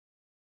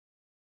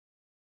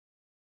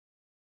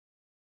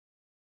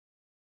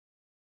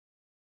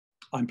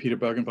I'm Peter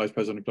Bergen, Vice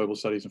President of Global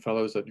Studies and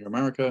Fellows at New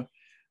America.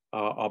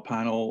 Our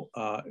panel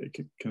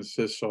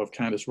consists of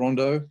Candice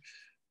Rondeau,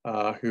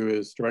 who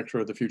is Director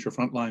of the Future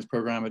Frontlines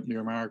program at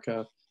New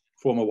America,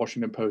 former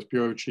Washington Post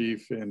Bureau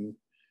Chief in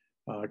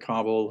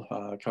Kabul,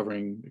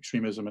 covering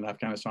extremism in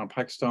Afghanistan,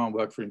 Pakistan,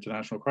 worked for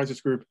International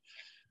Crisis Group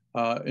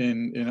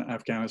in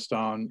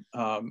Afghanistan,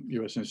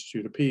 U.S.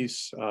 Institute of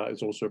Peace,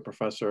 is also a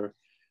professor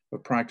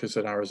of practice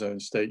at Arizona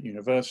State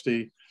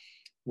University,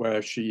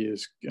 where she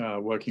is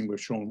working with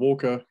Sean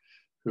Walker,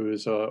 who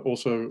is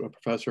also a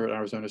professor at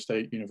Arizona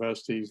State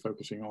University,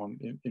 focusing on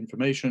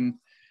information.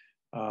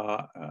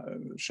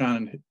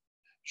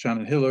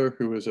 Shannon Hiller,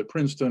 who is at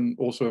Princeton,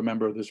 also a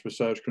member of this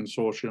research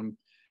consortium.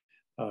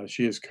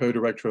 She is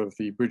co-director of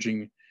the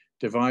Bridging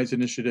Divides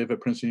Initiative at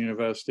Princeton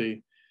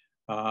University.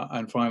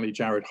 And finally,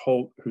 Jared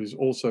Holt, who's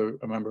also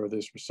a member of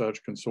this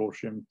research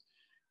consortium.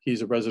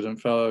 He's a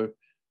resident fellow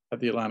at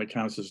the Atlantic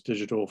Council's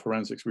Digital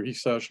Forensics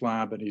Research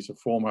Lab, and he's a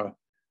former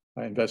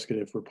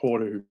investigative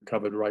reporter who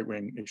covered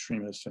right-wing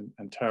extremists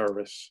and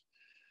terrorists.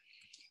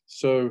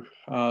 So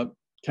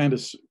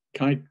Candice,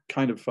 can I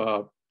kind of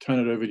turn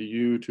it over to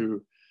you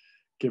to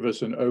give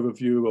us an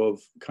overview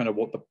of kind of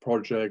what the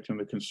project and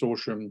the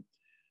consortium,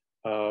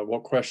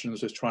 what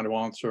questions it's trying to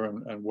answer,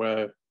 and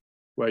where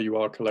you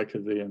are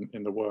collectively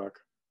in the work.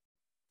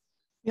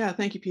 Yeah,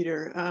 thank you,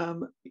 Peter.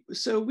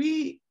 So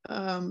we,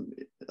 a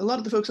lot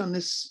of the folks on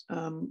this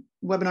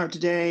webinar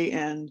today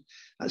and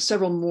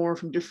several more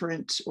from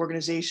different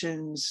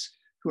organizations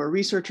who are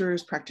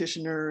researchers,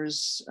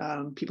 practitioners,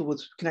 people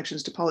with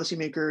connections to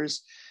policymakers,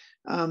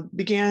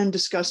 began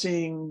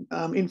discussing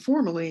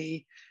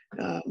informally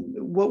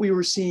what we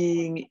were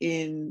seeing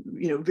in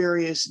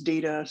various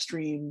data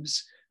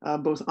streams,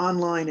 both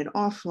online and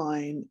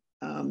offline,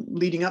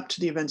 leading up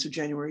to the events of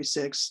January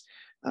 6th.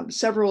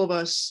 Several of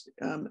us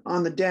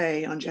on the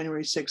day, on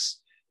January 6th,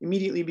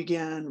 immediately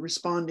began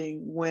responding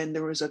when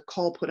there was a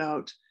call put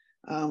out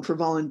for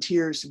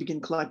volunteers to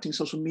begin collecting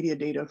social media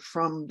data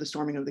from the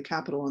storming of the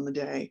Capitol on the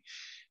day.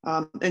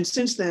 And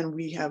since then,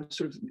 we have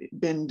sort of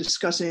been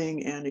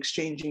discussing and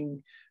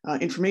exchanging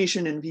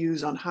information and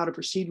views on how to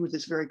proceed with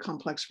this very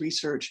complex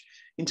research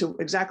into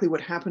exactly what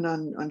happened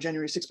on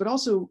January 6th, but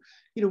also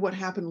what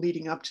happened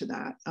leading up to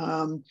that.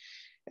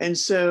 And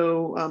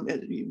so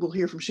we'll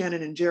hear from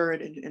Shannon and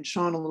Jared and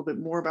Sean a little bit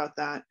more about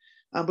that.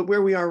 But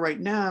where we are right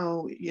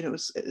now,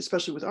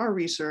 especially with our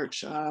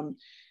research,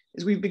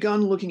 is we've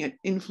begun looking at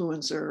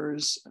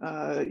influencers,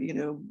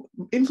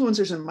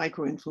 influencers and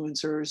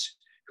micro-influencers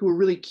who are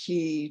really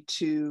key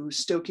to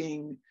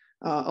stoking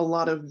a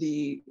lot of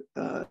the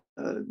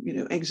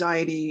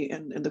anxiety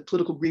and the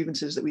political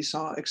grievances that we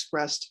saw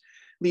expressed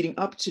leading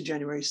up to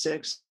January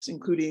 6th,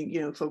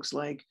 including folks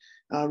like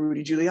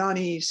Rudy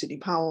Giuliani, Sidney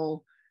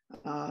Powell,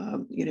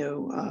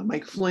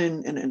 Mike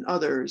Flynn and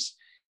others.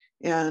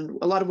 And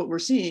a lot of what we're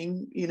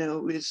seeing,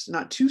 is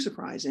not too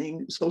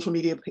surprising. Social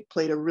media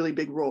played a really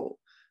big role.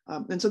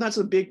 And so that's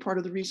a big part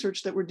of the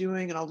research that we're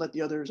doing. And I'll let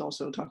the others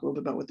also talk a little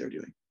bit about what they're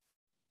doing.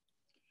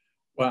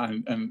 Well,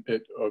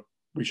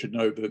 we should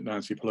note that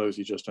Nancy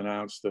Pelosi just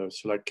announced the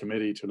select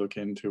committee to look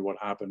into what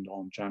happened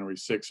on January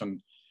 6th. And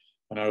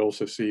I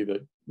also see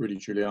that Rudy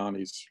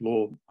Giuliani's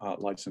law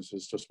license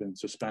has just been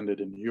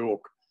suspended in New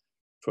York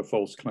for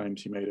false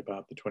claims he made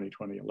about the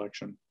 2020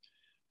 election.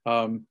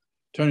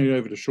 Turning it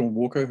over to Sean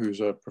Walker,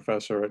 who's a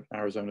professor at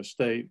Arizona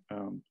State.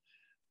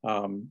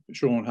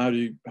 Sean, how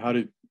do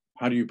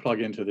you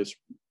plug into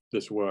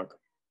this work?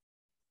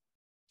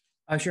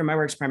 Sure, my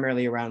work's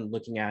primarily around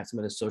looking at some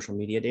of the social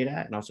media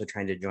data and also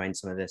trying to join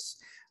some of this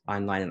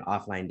online and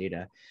offline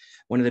data.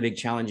 One of the big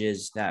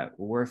challenges that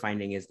we're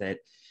finding is that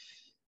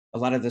a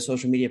lot of the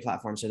social media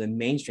platforms, so the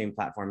mainstream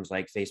platforms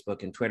like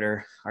Facebook and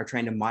Twitter, are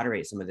trying to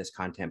moderate some of this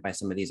content by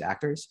some of these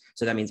actors.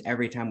 So that means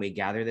every time we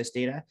gather this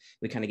data,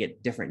 we kind of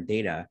get different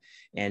data,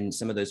 and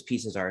some of those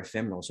pieces are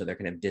ephemeral, so they're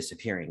kind of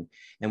disappearing.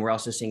 And we're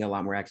also seeing a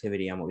lot more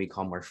activity on what we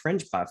call more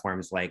fringe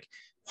platforms like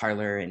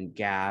Parler and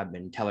Gab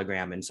and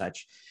Telegram and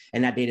such.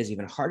 And that data is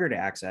even harder to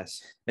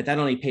access, but that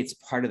only paints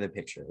part of the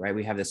picture, right?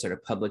 We have this sort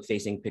of public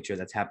facing picture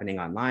that's happening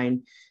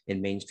online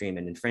in mainstream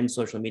and in fringe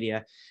social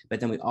media. But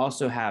then we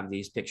also have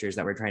these pictures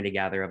that we're trying to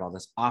gather of all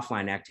this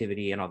offline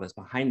activity and all this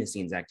behind the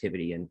scenes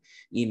activity and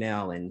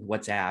email and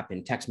WhatsApp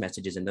and text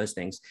messages and those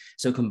things.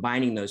 So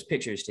combining those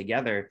pictures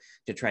together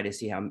to try to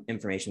see how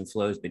information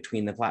flows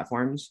between the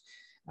platforms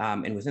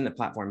and within the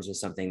platforms is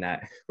something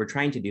that we're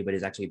trying to do, but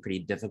is actually a pretty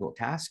difficult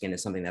task, and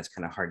is something that's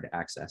kind of hard to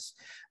access.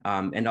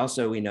 And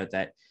also we note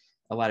that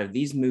a lot of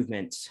these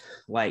movements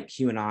like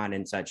QAnon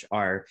and such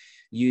are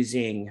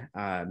using,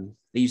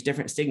 they use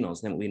different signals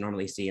than we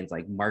normally see in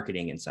like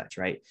marketing and such,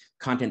 right?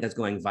 Content that's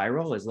going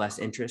viral is less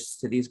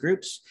interest to these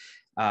groups.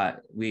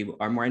 We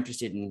are more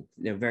interested in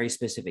very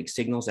specific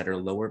signals that are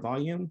lower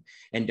volume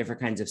and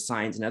different kinds of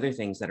signs and other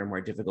things that are more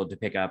difficult to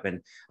pick up.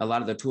 And a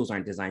lot of the tools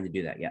aren't designed to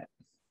do that yet.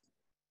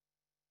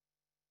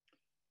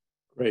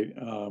 Great.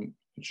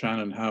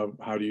 Shannon,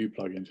 how do you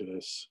plug into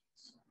this?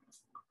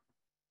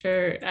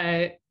 Sure.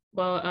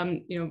 Well,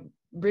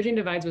 Bridging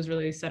Divides was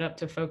really set up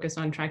to focus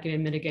on tracking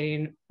and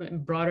mitigating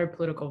broader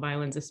political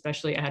violence,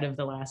 especially ahead of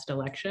the last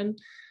election.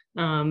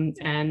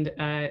 And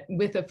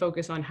with a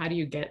focus on how do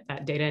you get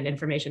that data and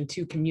information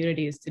to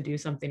communities to do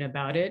something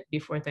about it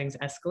before things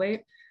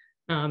escalate.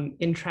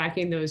 In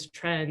tracking those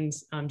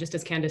trends, just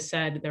as Candace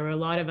said, there were a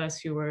lot of us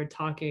who were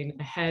talking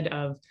ahead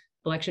of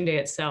election day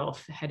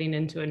itself, heading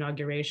into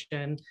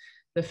inauguration.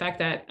 The fact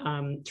that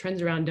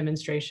trends around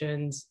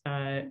demonstrations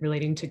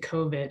relating to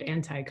COVID,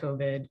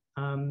 anti-COVID,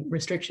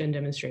 restriction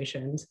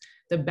demonstrations,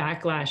 the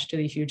backlash to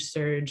the huge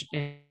surge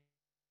in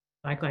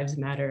Black Lives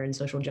Matter and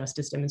social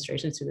justice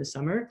demonstrations through the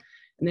summer,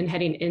 and then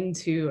heading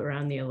into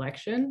around the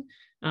election,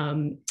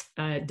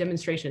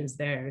 demonstrations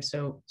there.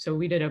 So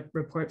we did a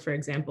report, for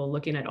example,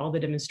 looking at all the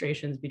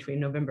demonstrations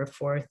between November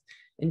 4th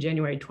and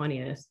January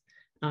 20th.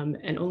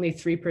 And only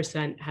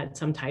 3% had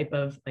some type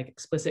of like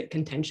explicit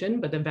contention,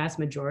 but the vast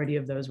majority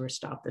of those were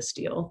Stop the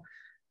Steal.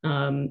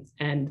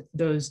 And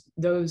those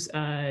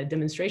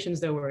demonstrations,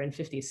 though, were in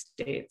 50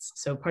 states.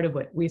 So part of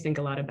what we think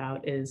a lot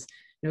about is,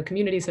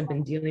 communities have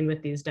been dealing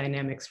with these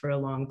dynamics for a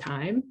long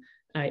time,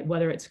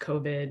 whether it's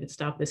COVID,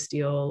 Stop the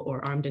Steal,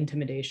 or armed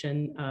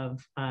intimidation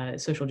of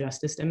social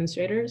justice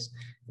demonstrators.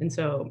 And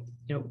so,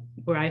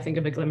 where I think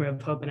of a glimmer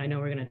of hope, and I know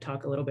we're going to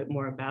talk a little bit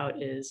more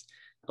about, is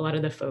a lot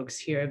of the folks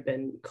here have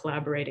been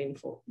collaborating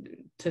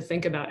to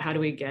think about how do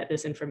we get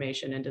this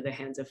information into the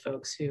hands of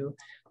folks who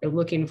are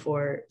looking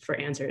for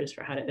answers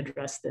for how to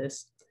address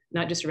this,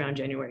 not just around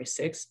January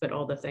 6th, but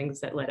all the things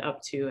that led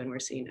up to and we're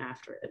seeing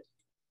after it.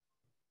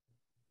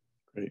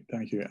 Great,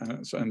 thank you.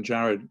 And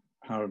Jared,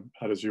 how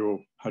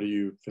do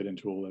you fit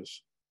into all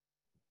this?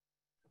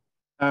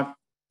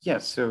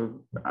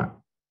 So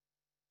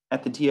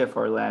at the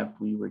TFR lab,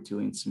 we were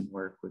doing some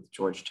work with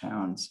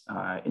Georgetown's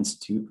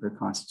Institute for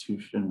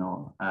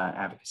Constitutional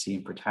Advocacy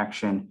and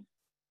Protection,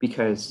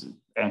 because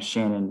as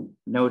Shannon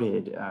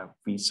noted,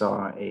 we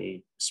saw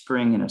a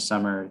spring and a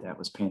summer that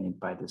was painted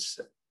by this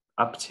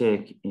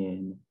uptick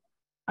in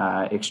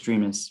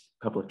extremist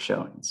public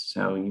showings.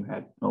 So you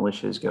had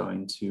militias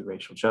going to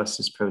racial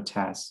justice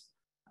protests.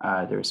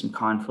 There were some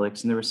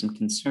conflicts, and there were some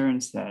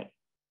concerns that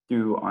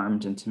through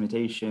armed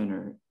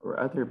intimidation or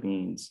other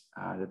means,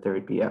 that there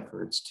would be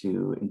efforts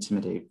to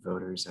intimidate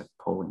voters at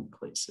polling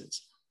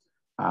places.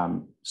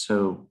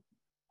 So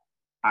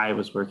I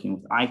was working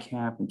with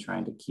ICAP and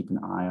trying to keep an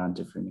eye on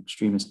different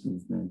extremist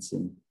movements,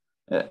 and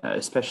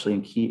especially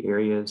in key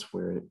areas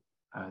where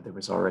there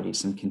was already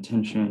some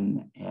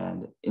contention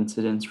and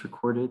incidents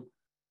recorded,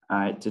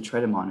 to try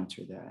to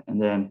monitor that.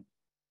 And then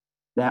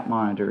that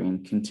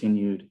monitoring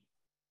continued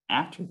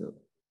after the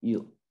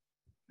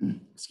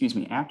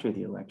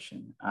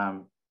election,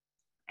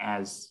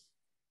 as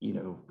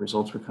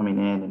results were coming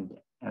in, and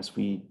as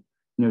we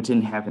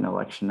didn't have an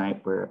election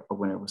night where a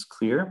winner was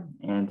clear,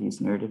 and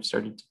these narratives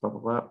started to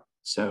bubble up.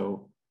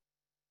 So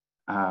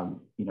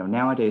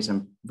nowadays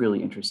I'm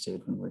really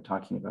interested, when we're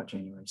talking about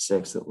January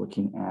 6th, at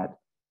looking at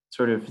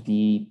sort of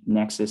the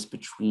nexus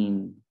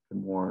between the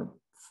more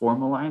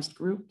formalized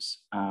groups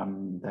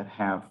that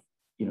have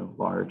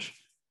large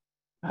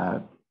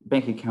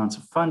bank accounts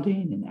of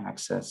funding and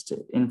access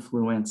to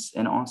influence,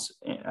 and also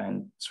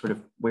sort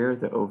of where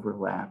the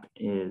overlap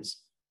is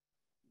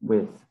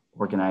with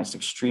organized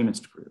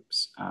extremist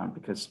groups,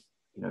 because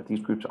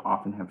these groups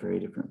often have very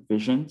different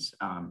visions,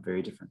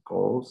 very different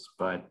goals,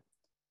 but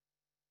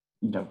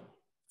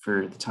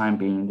for the time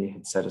being, they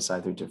had set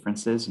aside their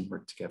differences and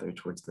worked together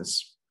towards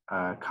this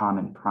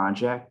common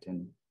project.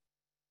 And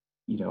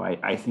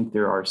I think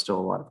there are still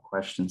a lot of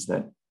questions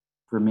that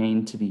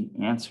remain to be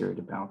answered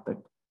about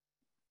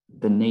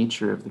the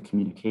nature of the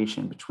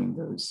communication between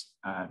those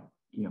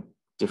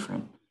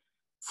different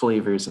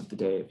flavors of the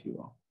day, if you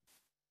will.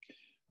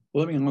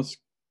 Well, let me ask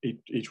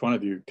each one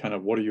of you kind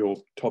of, what are your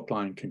top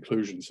line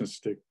conclusions, since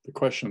the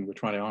question we're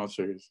trying to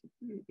answer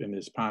in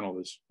this panel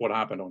is what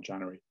happened on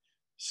January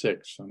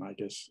 6th. And I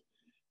guess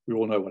we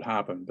all know what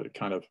happened, but it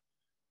kind of,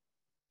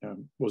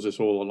 was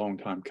this all a long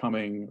time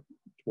coming?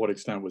 To what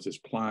extent was this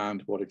planned?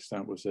 To what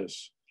extent was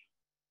this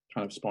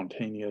kind of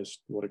spontaneous?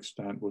 To what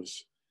extent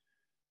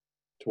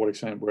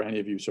were any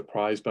of you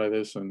surprised by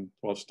this? And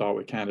I'll start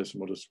with Candace,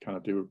 and we'll just kind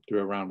of do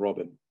a round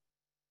robin.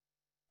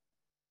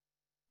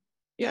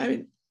 Yeah, I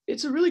mean,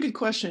 it's a really good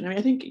question. I mean,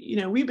 I think,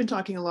 we've been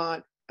talking a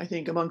lot, I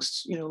think,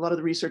 amongst, a lot of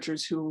the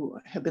researchers who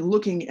have been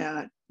looking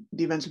at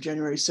the events of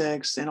January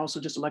 6th, and also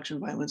just election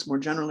violence more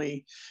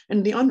generally,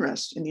 and the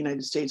unrest in the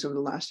United States over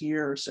the last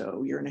year or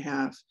so, year and a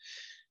half.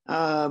 There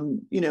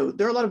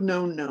are a lot of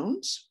known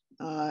knowns,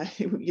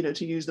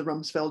 to use the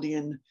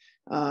Rumsfeldian,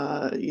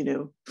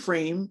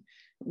 frame.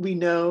 We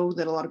know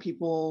that a lot of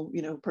people,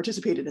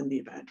 participated in the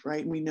event,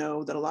 right? We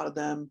know that a lot of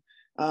them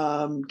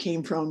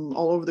came from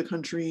all over the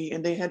country,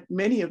 and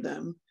many of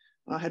them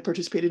had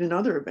participated in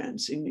other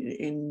events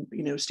in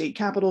state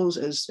capitals,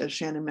 as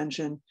Shannon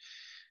mentioned.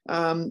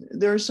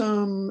 There are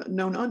some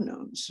known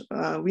unknowns.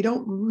 We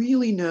don't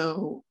really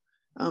know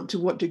to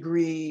what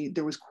degree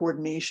there was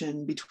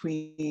coordination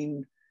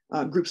between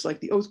groups like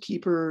the Oath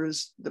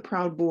Keepers, the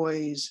Proud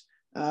Boys,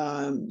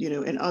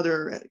 and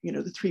other,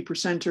 the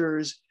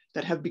 3%ers,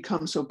 that have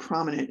become so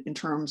prominent in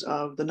terms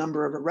of the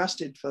number of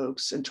arrested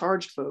folks and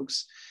charged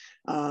folks,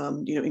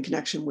 in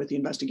connection with the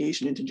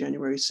investigation into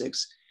January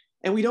 6th.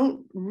 And we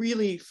don't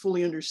really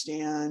fully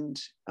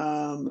understand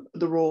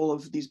the role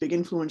of these big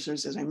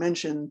influencers, as I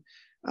mentioned,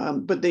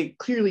 but they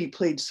clearly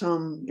played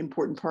some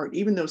important part,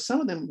 even though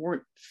some of them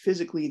weren't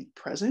physically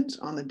present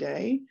on the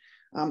day.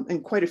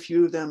 And quite a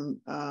few of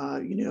them,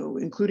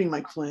 including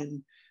Mike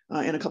Flynn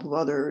and a couple of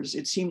others,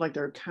 it seemed like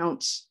their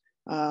accounts,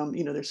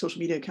 their social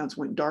media accounts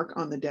went dark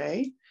on the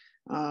day,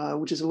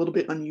 which is a little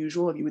bit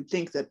unusual. You would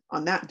think that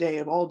on that day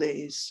of all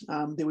days,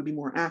 they would be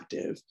more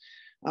active.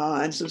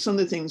 And so some of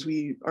the things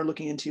we are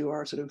looking into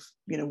are sort of,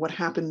 what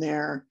happened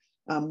there.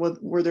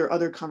 Were there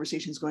other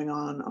conversations going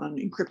on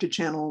encrypted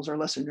channels or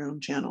lesser known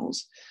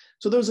channels?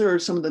 So those are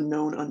some of the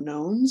known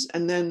unknowns.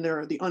 And then there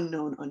are the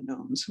unknown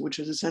unknowns, which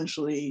is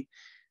essentially,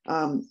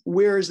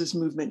 where is this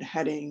movement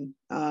heading?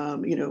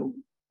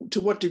 To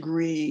what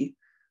degree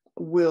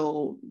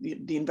will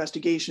the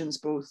investigations,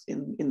 both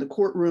in the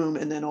courtroom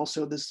and then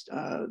also this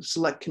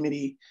select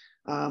committee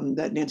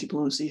that Nancy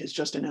Pelosi has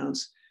just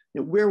announced,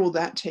 where will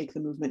that take the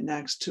movement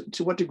next?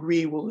 To what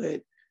degree will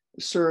it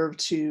serve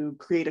to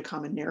create a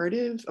common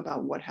narrative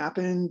about what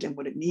happened and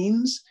what it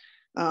means,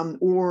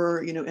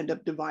 or end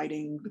up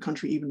dividing the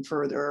country even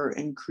further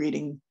and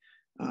creating,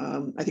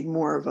 I think,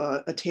 more of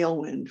a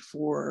tailwind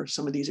for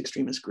some of these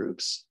extremist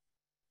groups?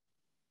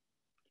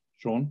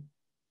 Sean?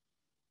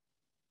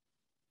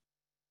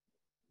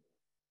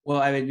 Well,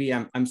 I would be,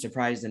 I'm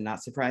surprised and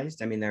not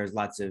surprised. I mean, there's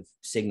lots of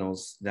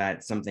signals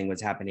that something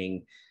was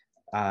happening.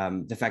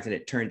 The fact that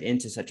it turned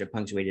into such a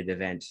punctuated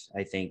event,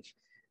 I think,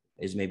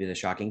 is maybe the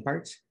shocking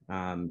part,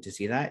 to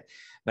see that.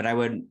 But I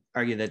would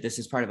argue that this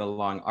is part of a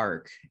long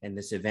arc, and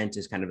this event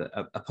is kind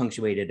of a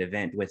punctuated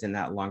event within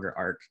that longer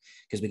arc,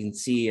 because we can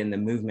see in the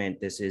movement,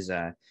 this is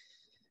a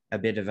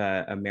bit of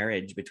a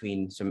marriage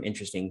between some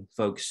interesting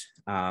folks,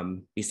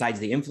 besides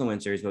the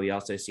influencers, but we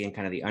also see in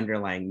kind of the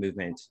underlying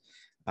movement,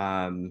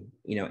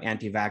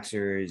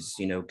 anti-vaxxers,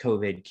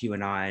 COVID,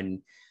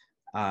 QAnon,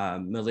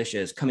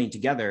 militias coming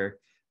together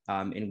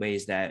in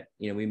ways that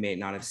we may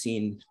not have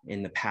seen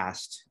in the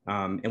past,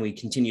 and we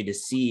continue to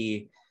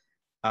see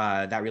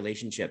that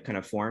relationship kind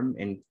of form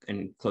and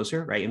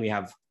closer, right? And we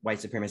have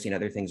white supremacy and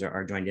other things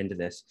are joined into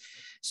this.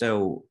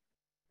 So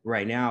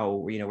right now,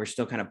 we're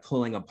still kind of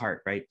pulling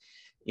apart, right?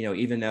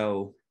 Even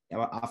though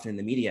often in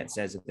the media it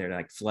says that there are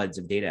like floods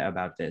of data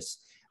about this,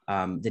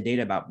 the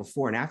data about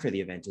before and after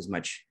the event is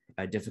much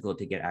difficult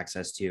to get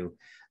access to.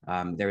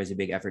 There is a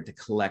big effort to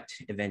collect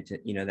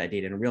that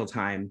data in real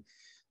time.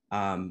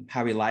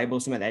 How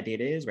reliable some of that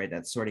data is, right?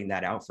 That's sorting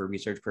that out for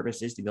research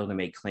purposes to be able to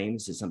make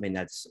claims is something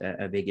that's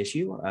a big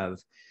issue of,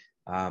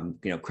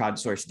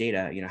 crowdsourced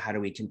data. How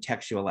do we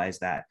contextualize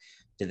that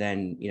to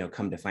then,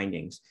 come to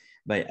findings?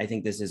 But I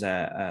think this is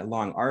a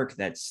long arc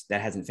that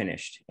hasn't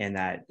finished, and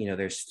that,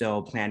 they're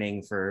still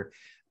planning for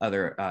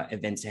other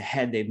events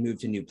ahead. They've moved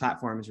to new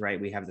platforms,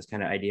 right? We have this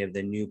kind of idea of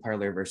the new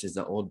Parler versus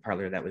the old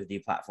Parler that was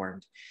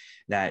deplatformed,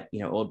 that,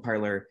 old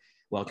Parler,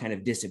 kind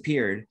of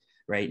disappeared,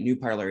 right? New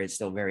Parler is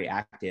still very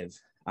active.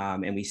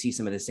 And we see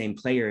some of the same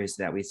players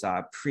that we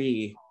saw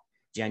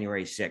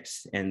pre-January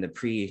 6th and the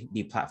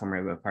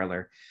pre-deplatforming of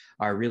Parler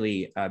are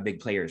really big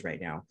players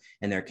right now.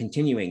 And they're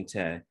continuing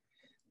to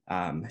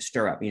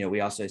stir up. We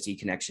also see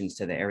connections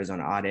to the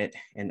Arizona audit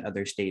and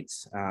other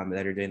states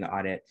that are doing the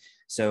audit.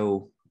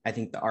 So I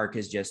think the arc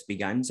has just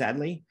begun,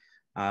 sadly.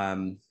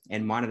 And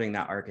monitoring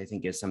that arc, I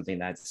think, is something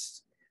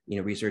that's,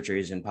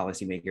 researchers and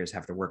policymakers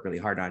have to work really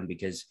hard on,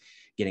 because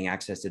getting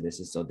access to this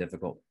is so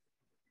difficult.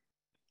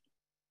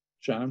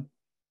 Shannon?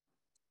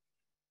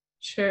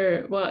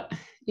 Sure. Well,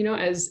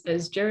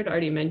 as Jared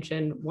already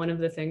mentioned, one of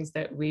the things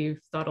that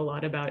we've thought a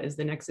lot about is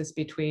the nexus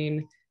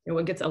between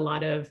what gets a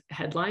lot of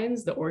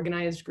headlines, the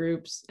organized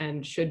groups,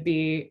 and should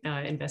be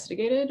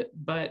investigated,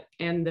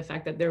 and the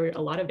fact that there were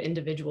a lot of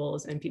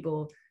individuals and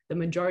people. The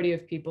majority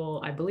of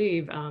people, I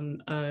believe,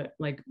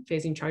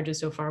 facing charges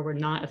so far were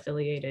not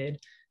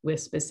affiliated with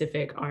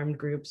specific armed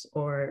groups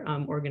or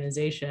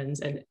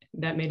organizations, and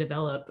that may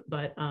develop.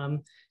 But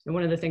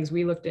one of the things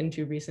we looked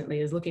into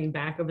recently is looking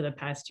back over the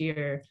past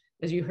year.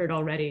 As you heard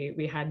already,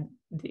 we had,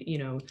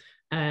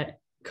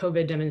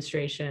 COVID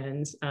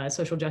demonstrations,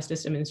 social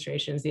justice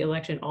demonstrations, the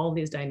election, all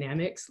these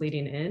dynamics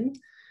leading in.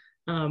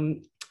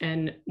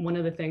 And one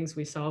of the things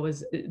we saw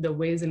was the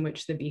ways in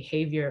which the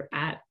behavior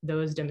at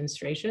those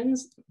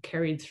demonstrations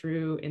carried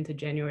through into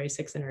January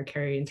 6th and are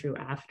carrying through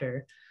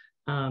after.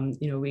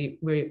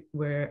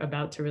 We're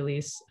about to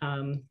release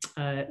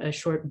a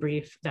short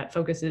brief that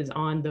focuses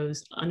on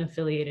those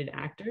unaffiliated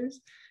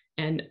actors,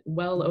 and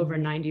well over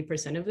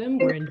 90% of them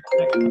were in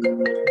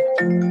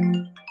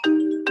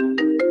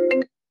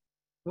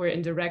were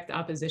in direct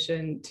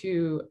opposition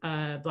to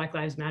Black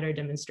Lives Matter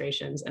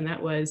demonstrations. And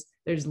that was,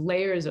 there's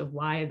layers of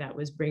why that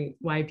was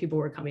why people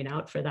were coming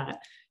out for that.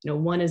 You know,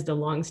 one is the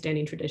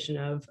longstanding tradition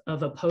of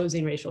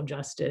opposing racial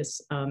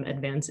justice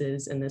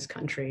advances in this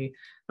country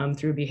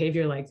through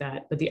behavior like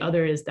that. But the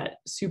other is that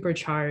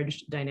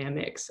supercharged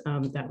dynamics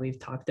that we've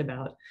talked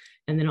about.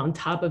 And then on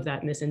top of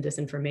that, mis and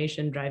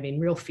disinformation driving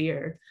real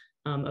fear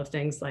of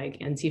things like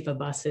Antifa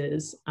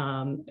buses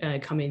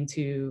coming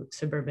to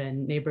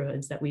suburban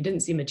neighborhoods that we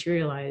didn't see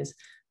materialize,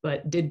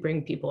 but did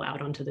bring people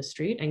out onto the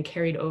street and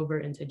carried over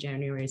into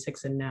January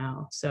 6th and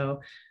now.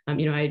 So,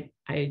 you know,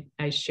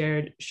 I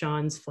shared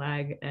Sean's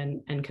flag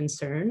and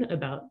concern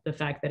about the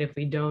fact that if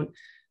we don't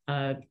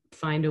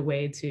find a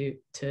way to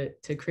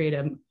create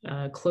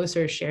a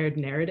closer shared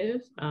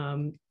narrative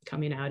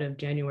coming out of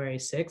January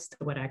 6th to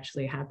what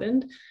actually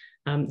happened,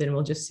 then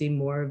we'll just see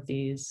more of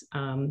these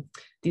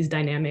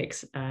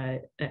dynamics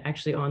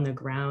actually on the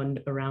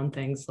ground around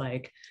things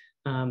like,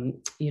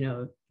 you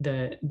know,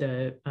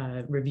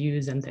 the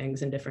reviews and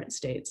things in different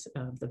states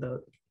of the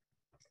vote.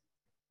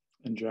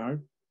 And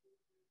Jared?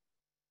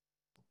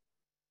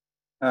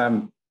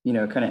 You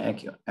know, kind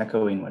of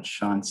echoing what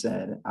Sean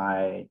said,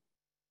 I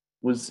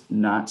was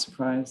not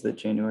surprised that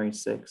January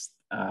 6th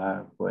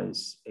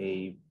was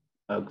a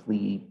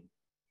ugly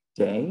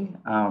day,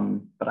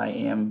 but I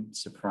am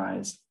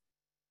surprised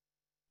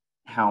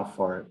how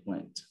far it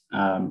went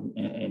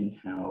and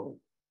how,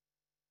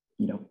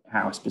 you know,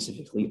 how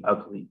specifically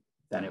ugly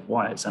that it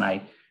was. And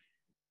I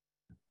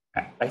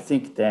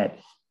think that,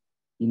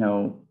 you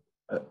know,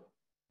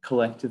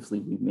 collectively,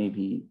 we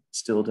maybe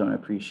still don't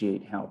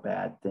appreciate how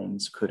bad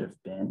things could have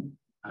been.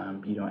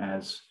 You know,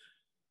 as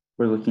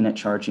we're looking at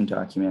charging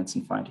documents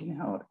and finding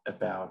out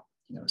about,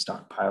 you know,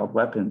 stockpiled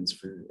weapons,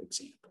 for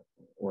example,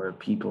 or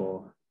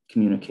people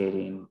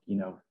communicating, you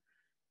know,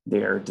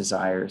 their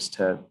desires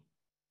to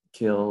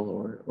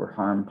kill or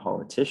harm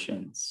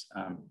politicians.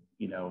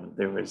 You know,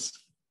 there was,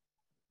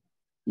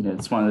 you know,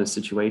 it's one of those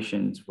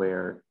situations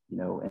where, you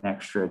know, an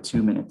extra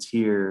 2 minutes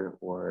here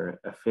or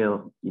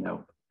you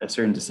know, a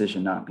certain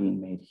decision not being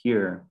made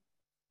here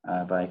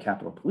by a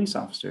Capitol police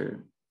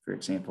officer, for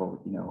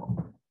example, you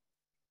know,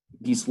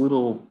 these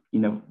little, you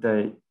know,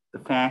 the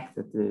fact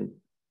that the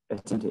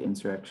attempted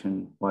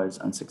insurrection was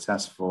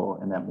unsuccessful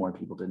and that more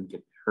people didn't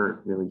get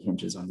hurt really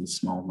hinges on these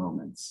small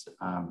moments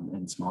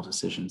and small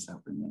decisions that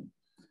were made.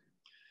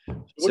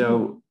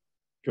 So,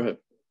 go ahead.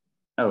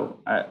 Oh,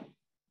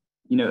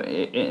 you know,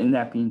 and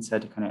that being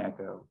said, to kind of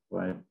echo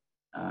what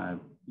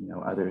you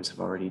know, others have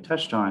already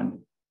touched on,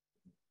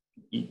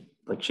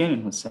 like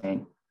Shannon was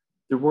saying,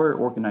 there were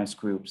organized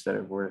groups that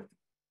are worth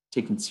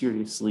taking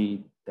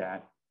seriously,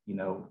 that, you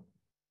know,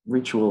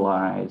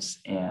 ritualize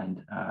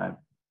and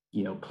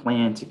you know,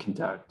 plan to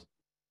conduct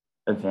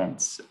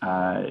events,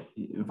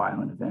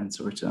 violent events,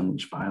 or to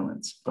unleash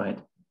violence. But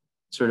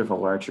sort of a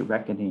larger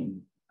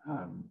reckoning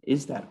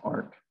is that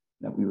arc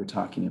that we were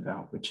talking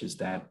about, which is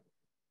that,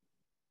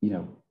 you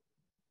know,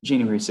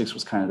 January 6th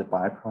was kind of the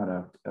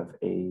byproduct of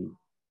a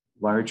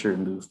larger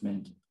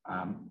movement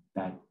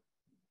that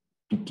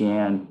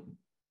began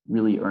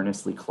really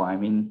earnestly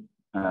climbing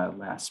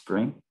last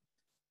spring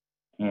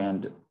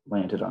and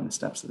landed on the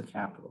steps of the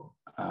Capitol.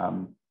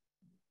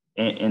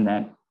 And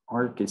that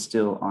arc is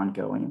still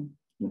ongoing.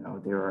 You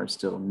know, there are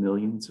still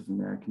millions of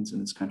Americans in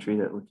this country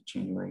that look at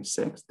January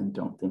 6th and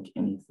don't think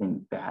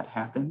anything bad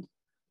happened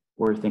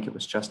or think it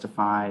was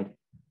justified.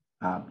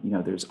 You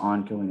know, there's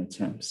ongoing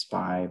attempts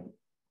by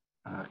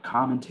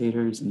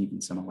commentators and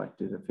even some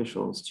elected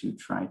officials to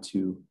try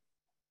to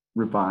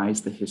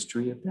revise the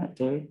history of that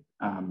day,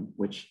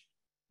 which,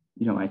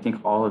 you know, I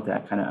think all of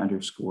that kind of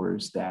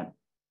underscores that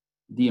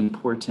the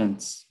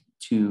importance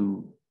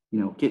to, you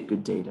know, get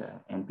good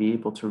data and be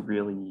able to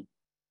really,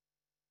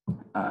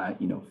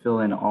 you know,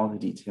 fill in all the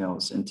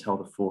details and tell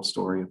the full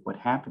story of what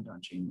happened on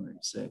January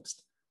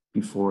 6th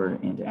before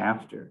and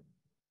after.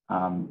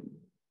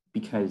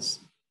 Because,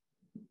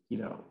 you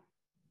know,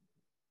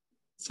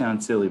 it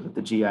sounds silly, but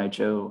the G.I.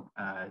 Joe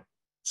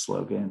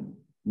slogan,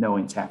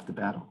 knowing's half the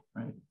battle,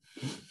 right?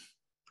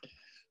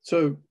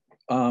 So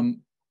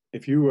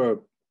if you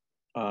were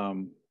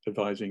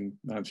advising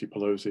Nancy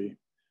Pelosi,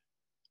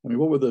 I mean,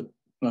 what were the,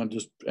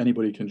 just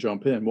anybody can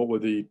jump in, what were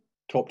the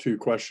top two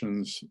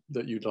questions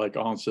that you'd like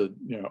answered,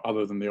 you know,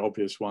 other than the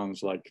obvious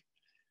ones, like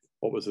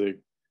what was the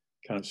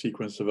kind of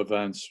sequence of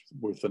events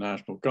with the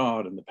National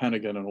Guard and the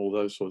Pentagon and all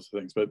those sorts of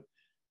things? But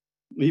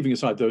leaving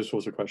aside those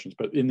sorts of questions,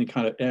 but in the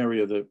kind of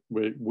area that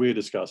we're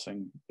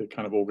discussing, the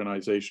kind of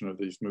organization of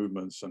these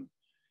movements, and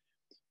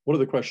what are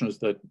the questions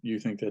that you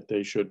think that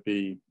they should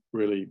be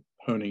really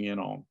honing in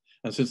on?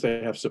 And since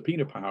they have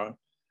subpoena power,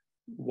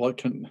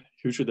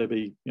 who should they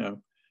be, you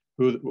know,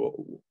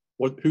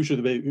 who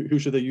should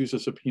they use the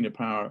subpoena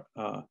power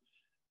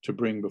to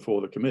bring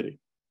before the committee?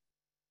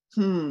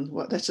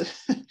 Well,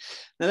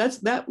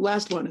 that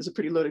last one is a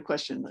pretty loaded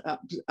question.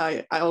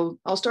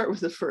 I'll start with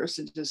the first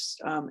and just,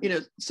 you know,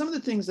 some of the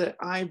things that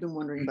I've been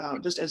wondering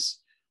about, just as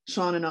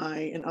Sean and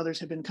I and others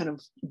have been kind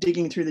of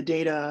digging through the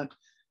data,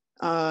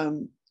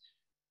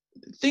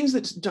 things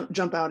that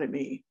jump out at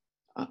me.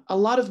 a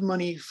lot of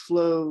money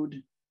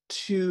flowed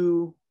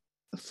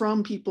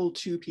from people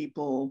to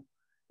people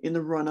in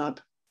the run-up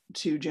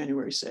to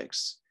January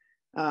 6th.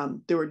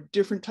 There were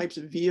different types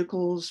of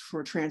vehicles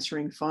for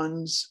transferring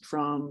funds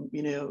from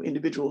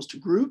individuals to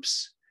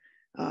groups,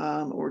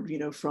 or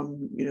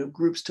from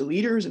groups to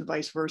leaders and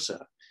vice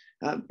versa.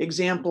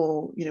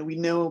 Example, we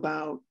know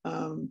about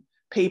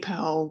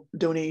PayPal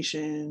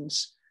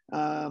donations,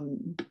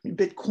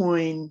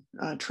 Bitcoin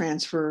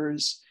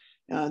transfers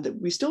that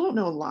we still don't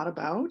know a lot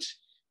about.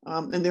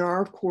 And there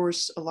are, of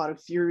course, a lot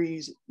of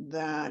theories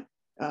that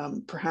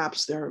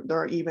perhaps there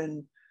are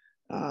even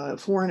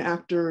foreign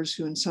actors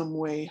who in some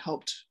way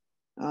helped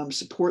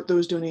support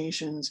those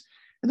donations.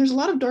 And there's a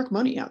lot of dark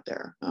money out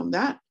there.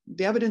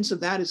 The evidence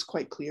of that is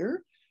quite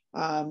clear.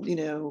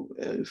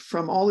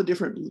 From all the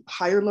different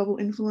higher level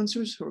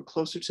influencers who are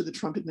closer to the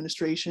Trump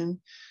administration,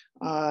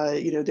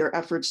 their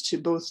efforts to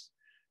both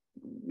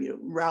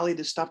rally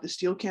to stop the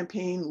steal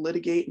campaign,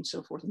 litigate, and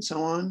so forth and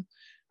so on.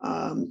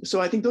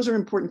 So I think those are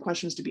important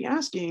questions to be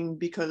asking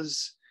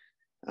because,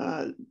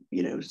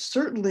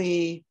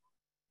 certainly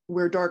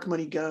where dark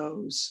money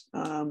goes,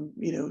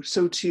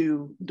 so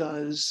too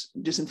does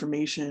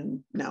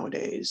disinformation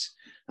nowadays.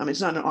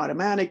 It's not an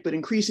automatic, but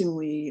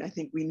increasingly, I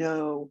think we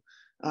know,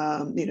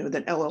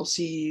 that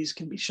LLCs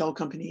can be shell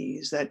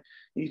companies, that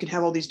you can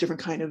have all these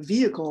different kind of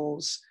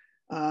vehicles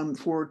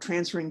for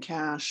transferring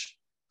cash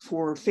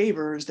for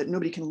favors that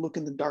nobody can look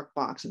in the dark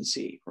box and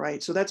see,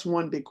 right? So that's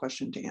one big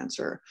question to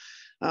answer.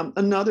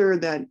 Another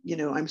that,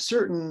 I'm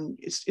certain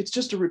it's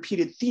just a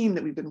repeated theme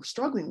that we've been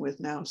struggling with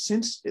now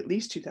since at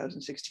least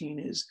 2016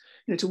 is,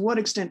 to what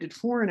extent did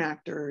foreign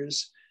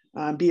actors,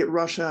 be it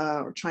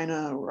Russia or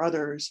China or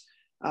others,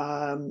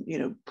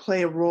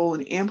 play a role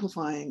in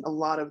amplifying a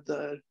lot of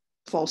the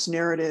false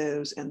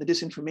narratives and the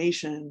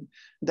disinformation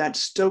that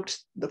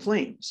stoked the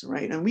flames,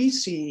 right? And we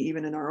see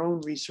even in our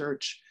own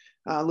research,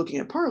 looking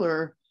at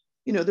Parler,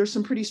 there's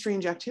some pretty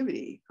strange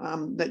activity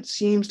that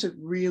seems to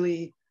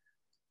really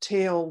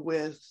tail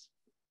with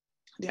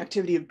the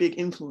activity of big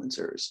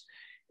influencers.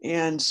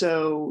 And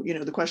so,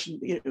 the question,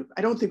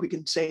 I don't think we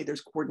can say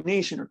there's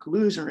coordination or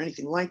collusion or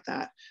anything like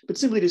that, but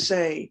simply to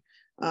say,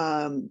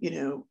 to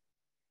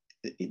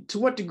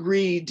what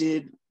degree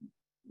did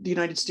the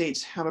United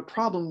States have a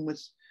problem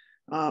with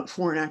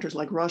foreign actors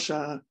like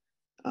Russia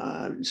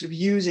sort of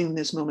using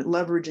this moment,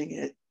 leveraging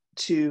it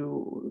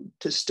to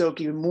stoke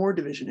even more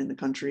division in the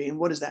country? And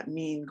what does that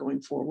mean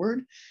going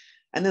forward?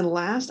 And then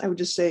last, I would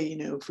just say,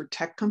 for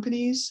tech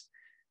companies,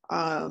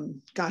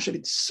 gosh, I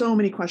mean, so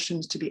many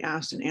questions to be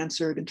asked and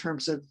answered in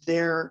terms of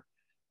their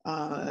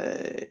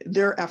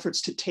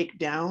efforts to take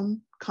down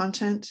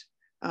content.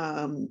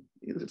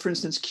 For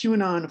instance,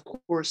 QAnon, of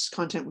course,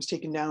 content was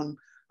taken down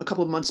a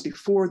couple of months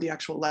before the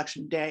actual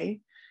election day.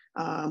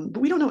 But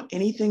we don't know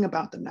anything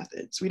about the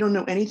methods. We don't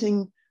know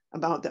anything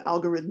about the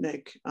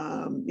algorithmic,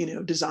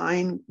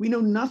 design. We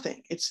know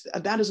nothing.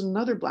 That is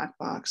another black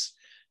box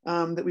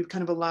that we've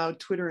kind of allowed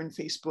Twitter and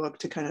Facebook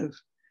to kind of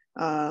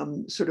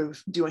sort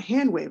of do a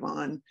hand wave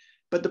on.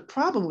 But the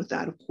problem with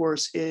that, of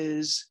course,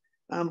 is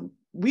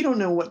we don't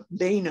know what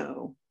they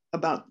know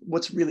about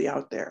what's really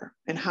out there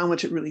and how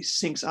much it really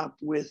syncs up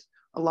with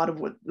a lot of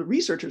what the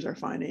researchers are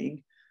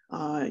finding,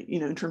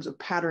 in terms of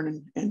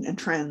pattern and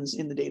trends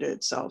in the data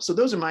itself. So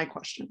those are my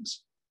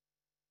questions.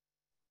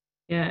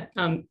 Yeah.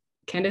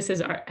 Candace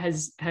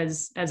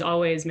has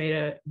always made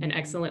an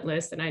excellent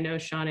list, and I know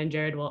Sean and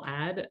Jared will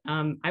add.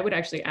 I would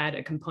actually add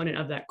a component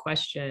of that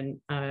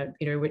question,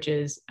 Peter, which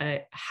is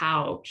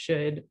how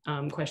should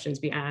questions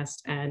be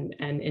asked and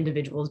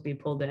individuals be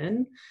pulled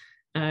in?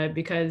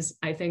 Because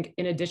I think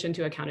in addition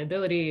to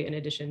accountability, in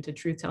addition to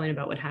truth telling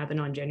about what happened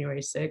on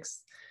January 6th,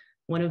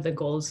 one of the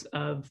goals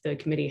of the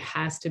committee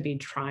has to be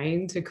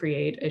trying to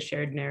create a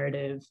shared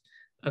narrative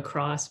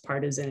across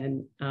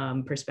partisan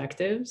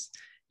perspectives.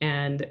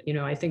 And,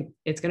 I think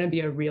it's going to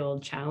be a real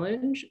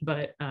challenge,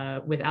 but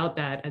without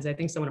that, as I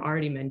think someone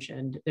already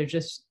mentioned,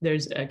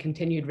 there's a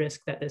continued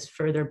risk that this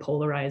further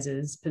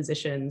polarizes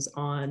positions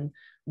on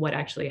what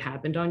actually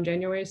happened on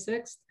January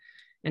 6th.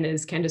 And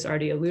as Candace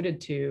already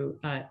alluded to,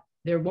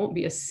 there won't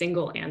be a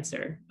single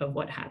answer of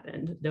what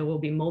happened. There will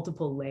be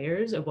multiple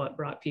layers of what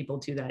brought people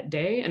to that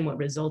day and what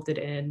resulted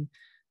in,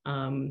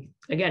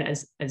 again,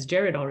 as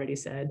Jared already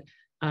said,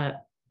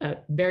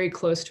 very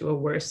close to a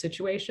worse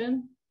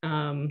situation.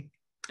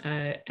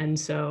 And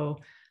so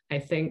I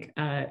think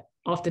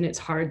often it's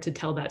hard to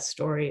tell that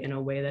story in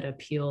a way that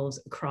appeals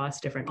across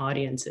different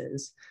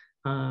audiences.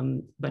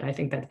 But I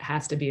think that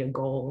has to be a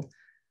goal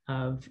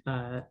of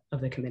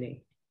the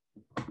committee.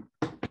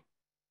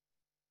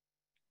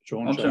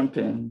 I'll jump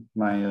in.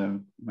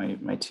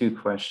 My two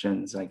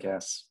questions, I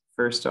guess.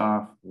 First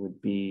off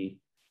would be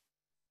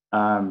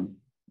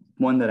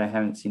one that I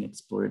haven't seen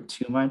explored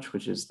too much,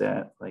 which is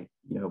that,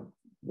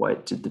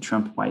 what did the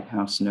Trump White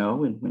House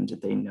know and when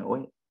did they know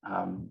it?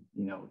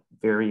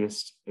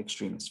 Various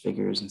extremist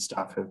figures and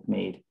stuff have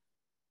made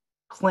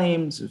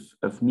claims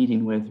of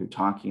meeting with or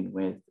talking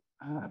with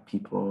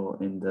people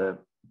in the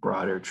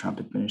broader Trump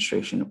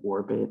administration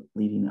orbit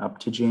leading up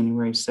to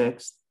January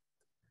 6th.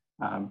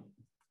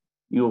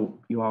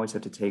 you always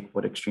have to take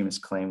what extremists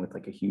claim with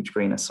like a huge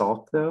grain of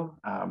salt, though.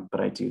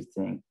 But I do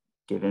think,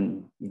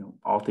 given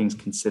all things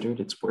considered,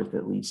 it's worth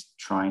at least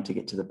trying to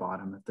get to the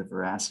bottom of the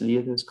veracity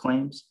of those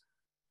claims.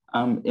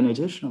 And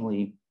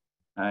additionally,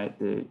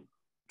 the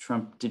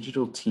Trump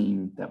digital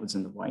team that was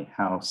in the White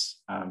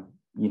House,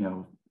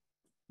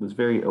 was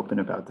very open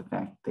about the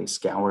fact they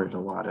scoured a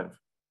lot of,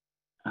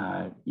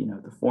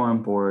 the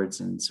forum boards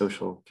and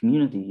social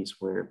communities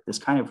where this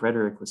kind of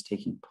rhetoric was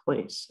taking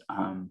place.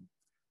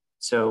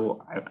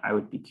 So I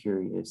would be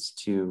curious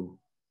to,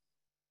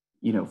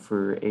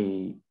 for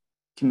a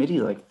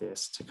committee like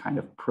this to kind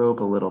of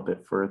probe a little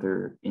bit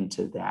further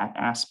into that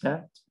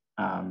aspect,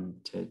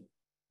 to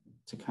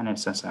kind of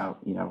suss out,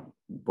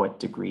 what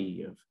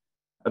degree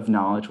of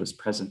knowledge was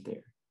present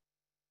there.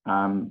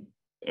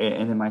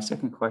 And then my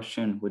second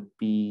question would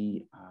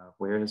be,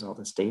 where is all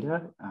this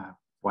data?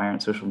 Why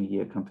aren't social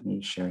media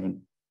companies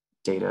sharing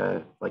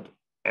data, like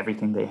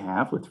everything they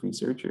have, with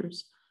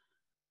researchers?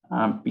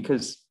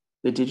 Because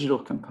the digital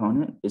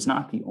component is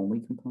not the only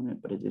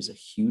component, but it is a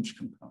huge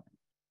component.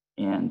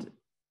 And,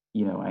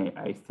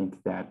 I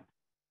think that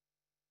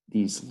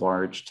these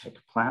large tech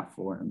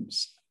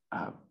platforms,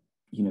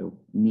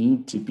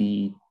 need to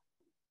be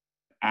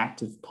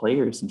active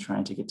players in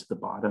trying to get to the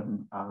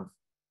bottom of,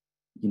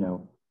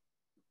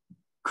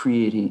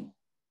 creating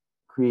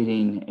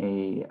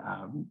a,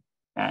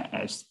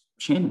 as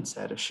Shannon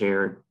said, a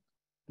shared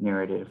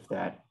narrative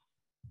that,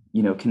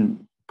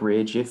 can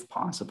bridge, if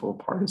possible,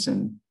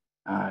 partisan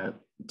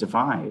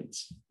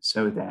divides,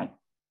 so that,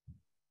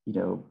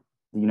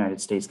 the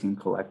United States can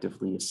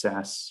collectively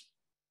assess,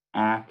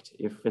 act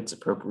if it's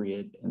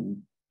appropriate, and,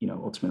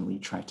 ultimately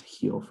try to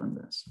heal from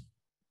this.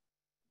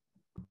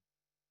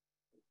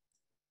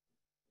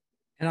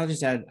 And I'll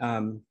just add,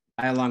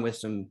 I, along with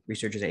some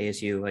researchers at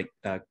ASU, like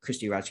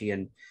Christy Racci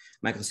and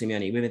Michael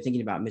Simeoni, we've been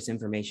thinking about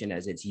misinformation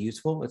as it's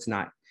useful. It's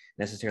not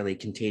necessarily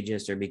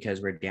contagious or because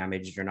we're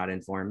damaged or not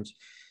informed.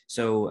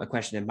 So a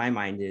question in my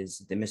mind is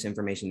the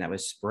misinformation that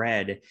was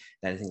spread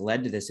that I think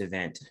led to this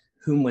event,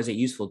 whom was it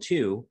useful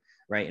to,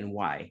 right, and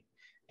why?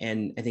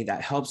 And I think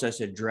that helps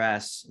us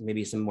address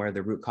maybe some more of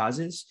the root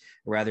causes,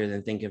 rather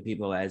than think of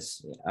people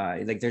as,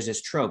 like there's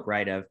this trope,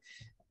 right, of,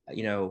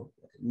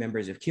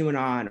 members of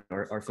QAnon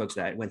or folks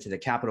that went to the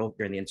Capitol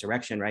during the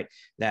insurrection, right,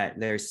 that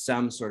there's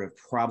some sort of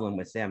problem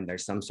with them.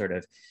 There's some sort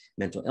of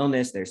mental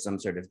illness, there's some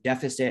sort of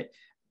deficit.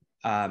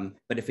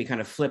 But if we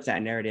kind of flip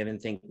that narrative and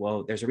think,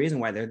 well, there's a reason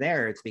why they're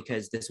there, it's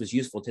because this was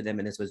useful to them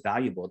and this was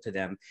valuable to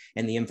them.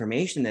 And the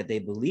information that they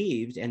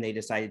believed and they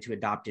decided to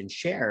adopt and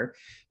share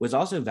was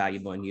also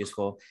valuable and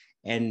useful.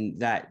 And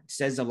that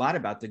says a lot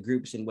about the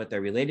groups and what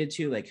they're related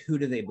to, like who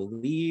do they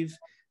believe?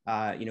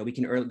 We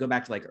can go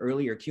back to like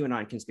earlier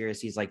QAnon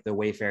conspiracies, like the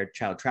Wayfair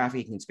child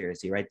trafficking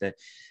conspiracy, right?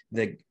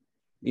 The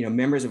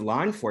members of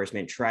law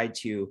enforcement tried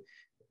to,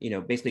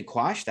 basically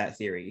quash that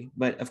theory.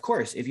 But of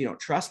course, if you don't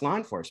trust law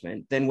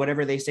enforcement, then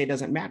whatever they say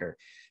doesn't matter.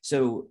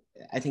 So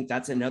I think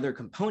that's another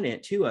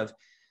component too of,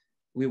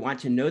 we want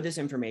to know this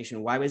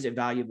information. Why was it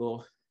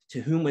valuable? To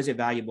whom was it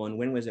valuable and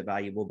when was it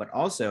valuable? But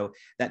also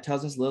that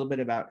tells us a little bit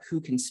about who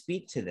can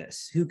speak to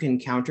this, who can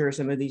counter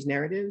some of these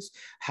narratives.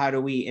 How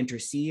do we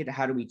intercede?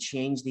 How do we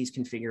change these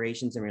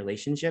configurations and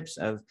relationships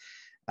of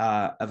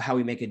how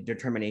we make a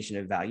determination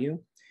of value?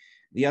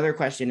 The other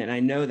question, and I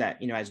know that,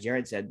 as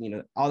Jared said,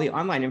 all the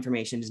online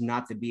information is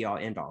not the be all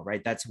end all,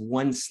 right? That's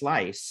one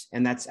slice.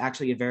 And that's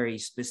actually a very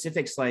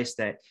specific slice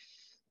that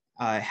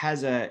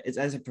has a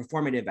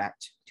performative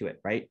act to it,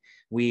 right?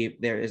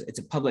 It's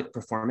a public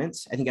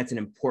performance. I think that's an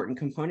important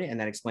component, and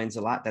that explains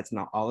a lot. That's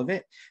not all of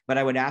it, but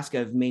I would ask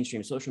of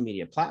mainstream social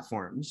media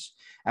platforms,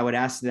 I would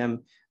ask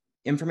them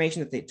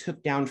information that they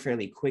took down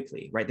fairly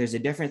quickly, right? There's a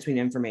difference between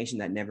information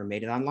that never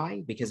made it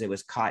online because it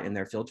was caught in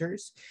their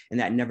filters and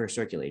that never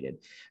circulated,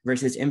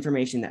 versus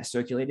information that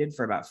circulated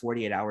for about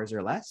 48 hours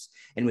or less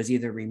and was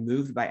either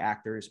removed by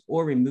actors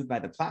or removed by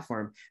the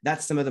platform.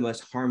 That's some of the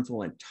most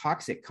harmful and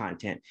toxic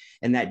content.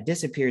 And that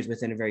disappears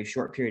within a very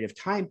short period of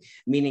time,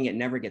 meaning it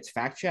never gets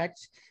fact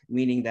checked,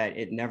 meaning that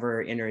it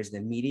never enters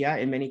the media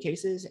in many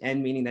cases,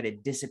 and meaning that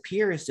it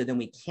disappears. So then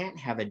we can't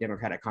have a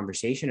democratic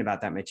conversation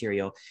about that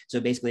material. So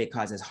basically it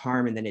causes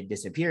harm and then it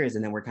disappears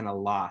and then we're kind of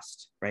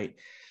lost, right?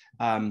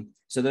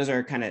 So those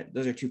are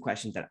two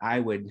questions that I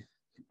would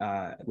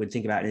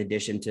think about in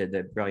addition to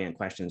the brilliant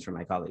questions from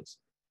my colleagues.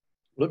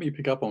 Let me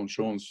pick up on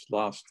Sean's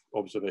last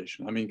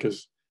observation. I mean,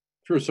 because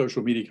if you're a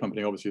social media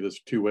company, obviously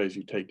there's two ways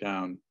you take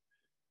down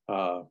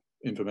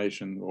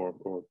information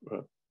or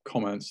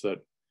comments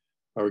that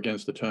are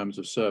against the terms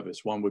of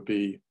service. One would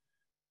be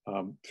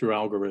through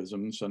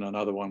algorithms, and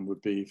another one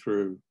would be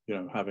through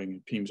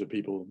having teams of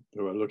people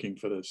who are looking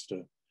for this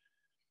to.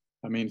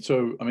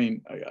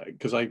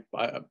 Because I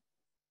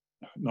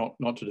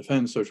not to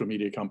defend social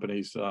media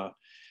companies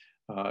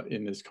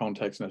in this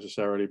context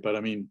necessarily, but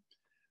I mean,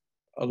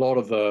 a lot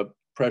of the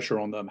pressure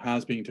on them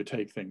has been to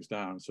take things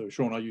down. So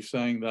Sean, are you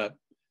saying that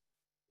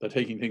they're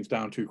taking things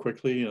down too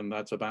quickly and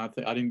that's a bad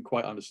thing? I didn't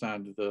quite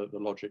understand the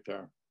logic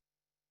there.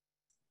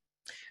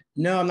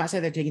 No, I'm not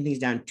saying they're taking things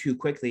down too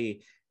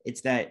quickly.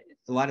 It's that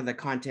a lot of the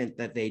content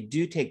that they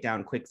do take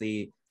down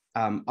quickly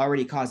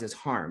already causes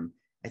harm.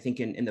 I think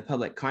in the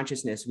public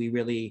consciousness, we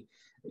really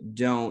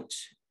don't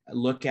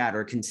look at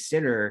or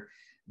consider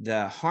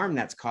the harm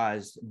that's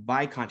caused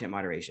by content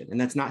moderation. And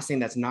that's not saying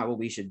that's not what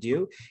we should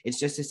do. It's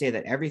just to say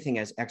that everything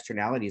has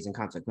externalities and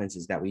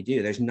consequences that we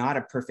do. There's not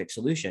a perfect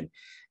solution.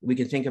 We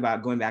can think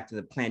about going back to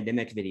the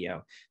pandemic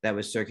video that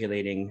was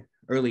circulating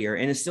earlier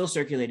and is still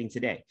circulating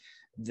today.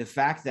 The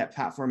fact that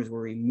platforms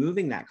were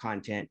removing that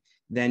content,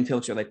 then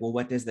folks are like, well,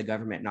 what does the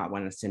government not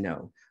want us to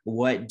know?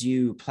 What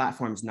do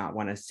platforms not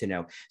want us to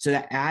know? So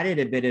that added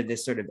a bit of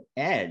this sort of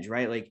edge,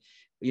 right? Like,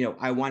 you know,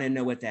 I want to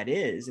know what that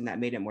is, and that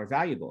made it more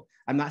valuable.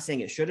 I'm not saying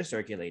it should have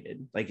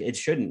circulated, like it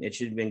shouldn't. It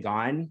should have been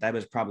gone. That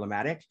was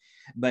problematic,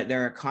 but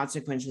there are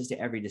consequences to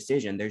every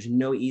decision. There's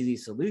no easy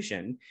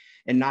solution,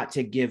 and not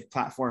to give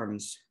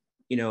platforms,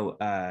 you know,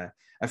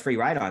 a free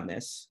ride on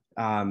this.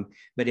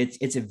 But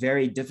it's a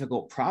very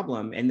difficult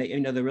problem, and you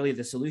know,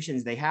 the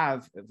solutions they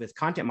have with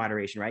content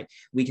moderation, right?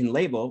 We can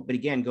label, but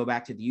again, go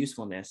back to the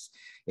usefulness.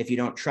 If you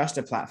don't trust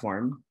a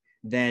platform,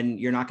 then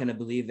you're not going to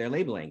believe their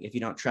labeling. If you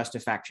don't trust a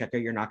fact checker,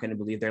 you're not going to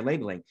believe their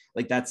labeling.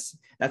 Like that's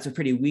a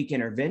pretty weak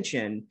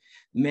intervention.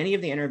 Many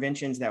of the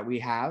interventions that we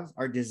have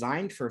are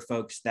designed for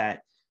folks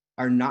that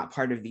are not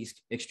part of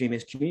these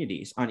extremist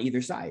communities on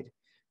either side.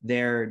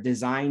 They're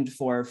designed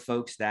for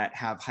folks that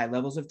have high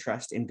levels of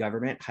trust in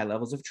government, high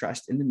levels of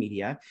trust in the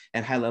media,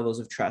 and high levels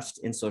of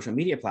trust in social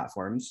media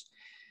platforms.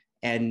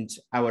 And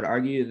I would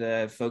argue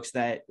the folks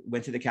that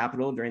went to the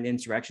Capitol during the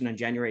insurrection on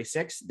January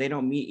 6th, they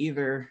don't meet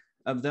either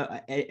of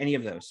any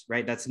of those,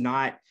 right? That's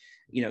not,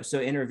 you know, so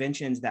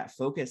interventions that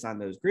focus on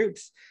those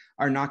groups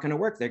are not going to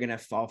work. They're going to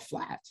fall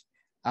flat.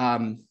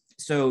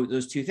 So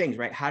those two things,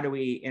 right? How do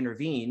we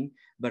intervene,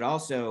 but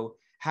also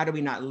how do we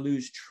not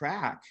lose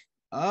track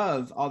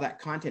of all that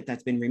content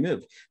that's been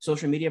removed?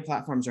 Social media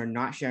platforms are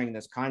not sharing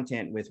this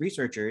content with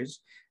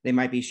researchers. They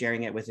might be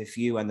sharing it with a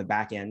few on the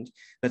back end,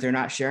 but they're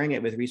not sharing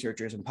it with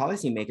researchers and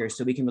policymakers,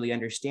 so we can really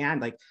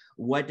understand, like,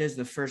 what does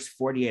the first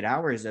 48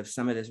 hours of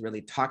some of this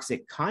really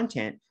toxic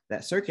content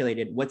that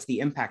circulated, what's the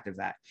impact of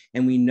that?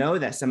 And we know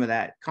that some of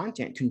that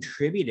content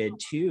contributed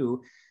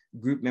to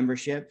group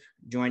membership,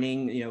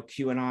 joining, you know,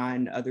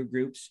 QAnon, other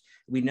groups.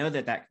 We know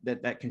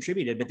that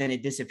contributed, but then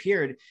it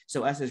disappeared.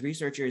 So us as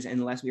researchers,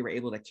 unless we were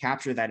able to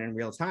capture that in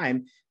real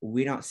time,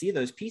 we don't see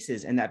those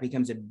pieces. And that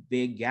becomes a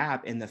big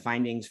gap in the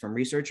findings from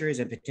researchers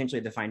and potentially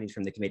the findings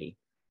from the committee.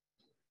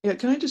 Yeah,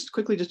 can I just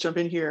quickly just jump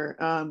in here?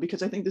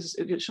 Because I think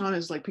Sean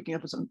is like picking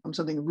up on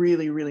something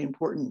really, really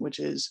important, which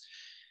is,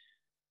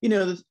 you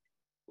know,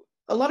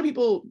 a lot of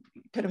people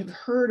kind of have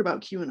heard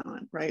about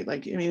QAnon, right?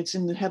 Like, I mean, it's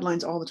in the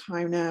headlines all the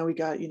time now. We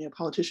got, you know,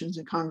 politicians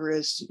in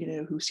Congress, you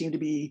know, who seem to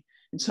be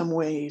in some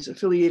ways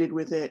affiliated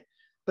with it,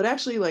 but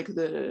actually like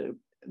the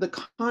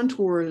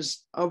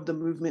contours of the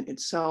movement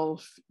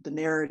itself, the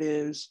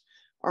narratives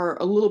are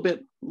a little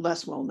bit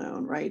less well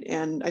known, right?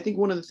 And I think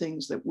one of the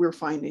things that we're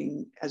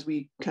finding as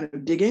we kind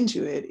of dig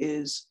into it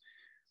is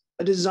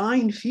a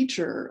design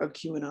feature of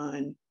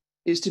QAnon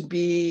is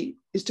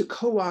to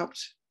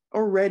co-opt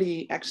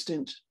already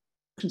extant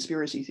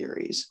conspiracy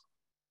theories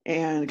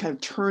and kind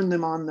of turn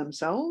them on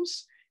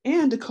themselves,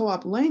 and to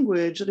co-opt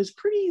language that is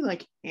pretty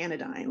like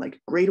anodyne, like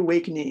great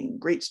awakening,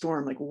 great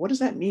storm. Like, what does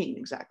that mean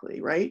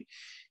exactly, right?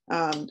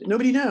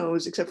 Nobody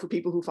knows except for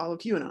people who follow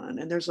QAnon,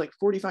 and there's like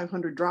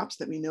 4,500 drops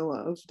that we know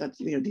of, that,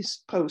 you know,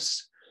 these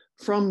posts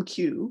from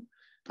Q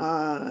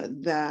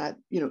that,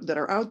 you know, that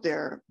are out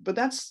there, but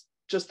that's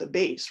just the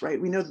base,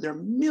 right? We know that there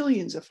are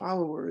millions of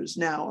followers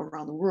now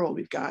around the world.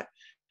 We've got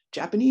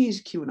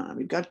Japanese QAnon,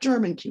 we've got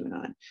German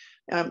QAnon.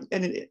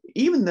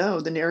 Even though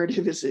the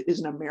narrative is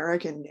an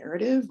American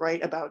narrative,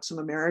 right, about some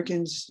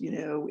Americans, you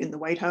know, in the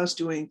White House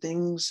doing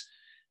things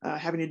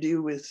having to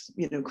do with,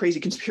 you know, crazy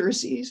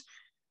conspiracies.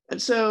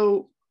 And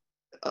so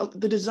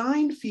the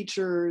design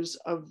features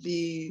of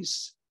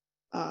these,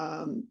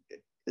 of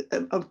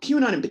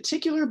QAnon in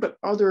particular, but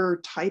other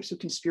types of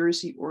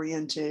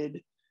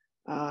conspiracy-oriented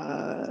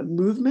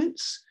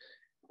movements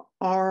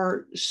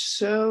are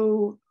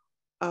so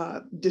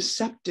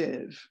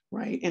deceptive,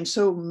 right, and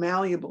so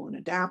malleable and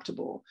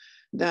adaptable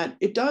that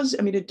it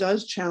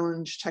does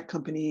challenge tech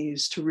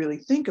companies to really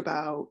think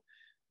about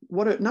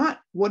not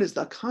what is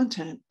the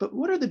content, but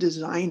what are the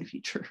design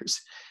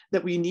features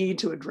that we need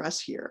to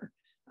address here.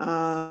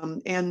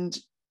 And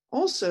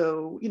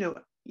also, you know,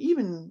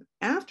 even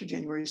after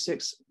January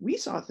 6th,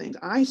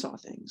 I saw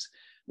things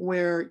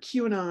where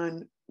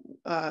QAnon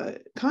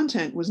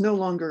content was no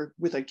longer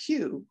with a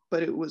Q,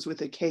 but it was with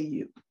a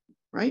KU.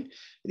 Right?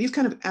 These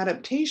kind of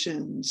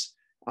adaptations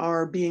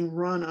are being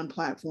run on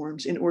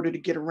platforms in order to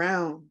get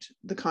around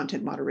the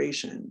content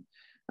moderation.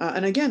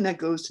 And again, that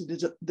goes to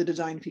the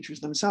design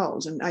features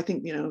themselves. And I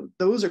think, you know,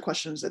 those are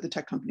questions that the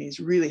tech companies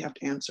really have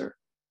to answer.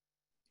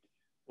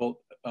 Well,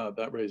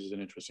 that raises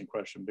an interesting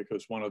question,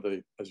 because one of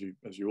the, as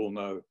you all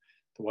know,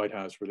 the White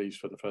House released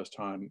for the first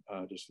time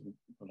just in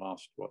the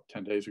last,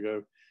 10 days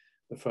ago,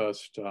 the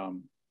first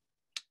you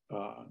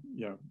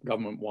know,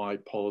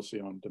 government-wide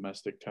policy on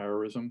domestic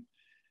terrorism.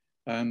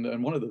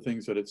 And one of the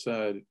things that it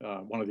said,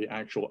 one of the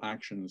actual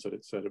actions that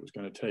it said it was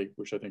going to take,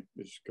 which I think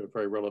is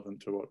very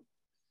relevant to what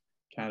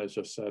Candace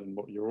just said and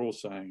what you're all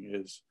saying,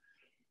 is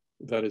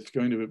that it's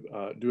going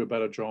to do a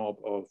better job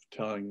of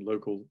telling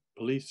local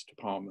police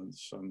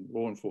departments and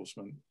law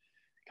enforcement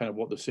kind of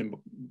what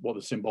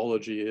the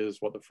symbology is,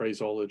 what the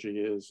phraseology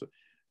is,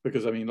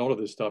 because I mean a lot of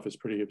this stuff is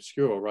pretty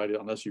obscure, right?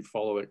 Unless you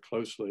follow it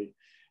closely.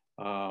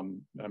 I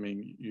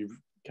mean,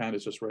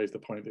 Candace just raised the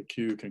point that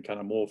Q can kind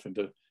of morph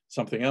into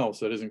something else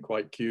that isn't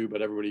quite Q,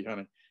 but everybody kind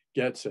of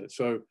gets it.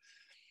 So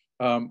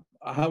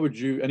how would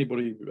you,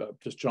 anybody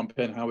just jump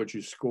in, how would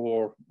you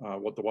score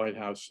what the White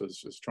House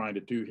is trying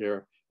to do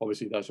here?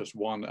 Obviously, that's just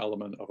one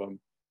element of a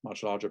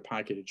much larger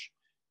package.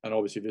 And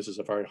obviously, this is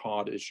a very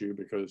hard issue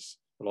because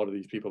a lot of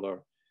these people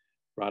are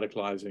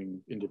radicalizing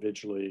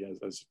individually,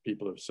 as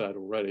people have said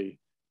already,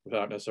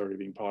 without necessarily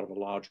being part of a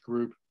large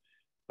group.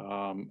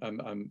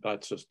 And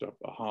that's just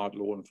a hard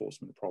law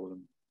enforcement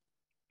problem.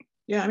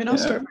 Yeah, I mean, I'll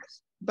start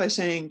by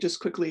saying just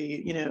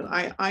quickly, you know,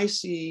 I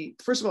see,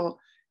 first of all,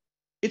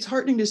 it's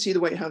heartening to see the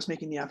White House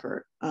making the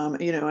effort,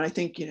 you know, and I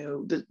think, you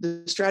know,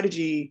 the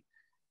strategy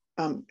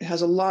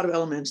has a lot of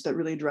elements that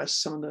really address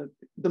some of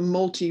the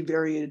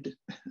multivariate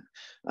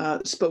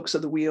spokes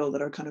of the wheel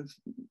that are kind of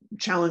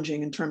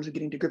challenging in terms of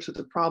getting to grips with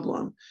the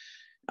problem.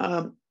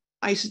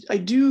 I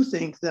do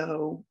think,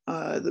 though,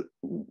 that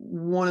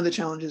one of the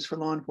challenges for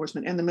law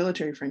enforcement and the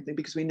military, frankly,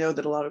 because we know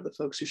that a lot of the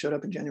folks who showed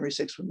up in January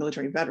 6th were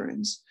military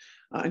veterans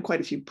and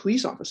quite a few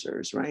police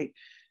officers, right?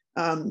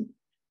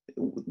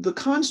 The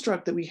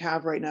construct that we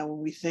have right now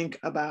when we think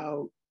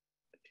about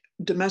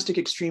domestic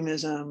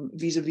extremism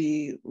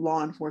vis-a-vis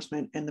law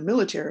enforcement and the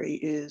military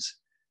is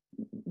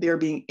they're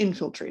being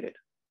infiltrated.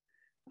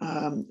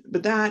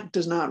 But that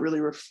does not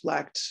really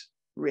reflect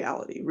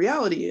reality.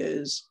 Reality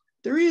is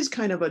there is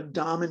kind of a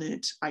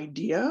dominant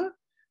idea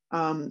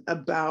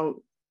about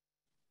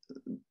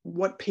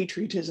what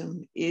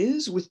patriotism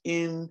is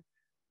within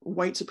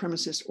white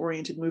supremacist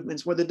oriented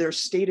movements, whether they're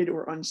stated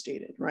or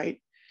unstated,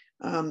 right?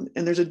 And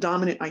there's a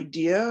dominant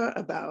idea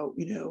about,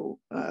 you know,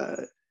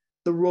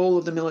 the role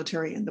of the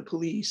military and the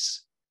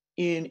police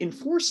in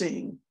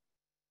enforcing,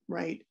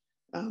 right,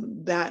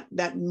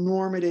 that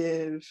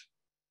normative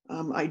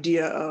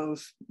idea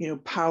of, you know,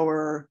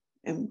 power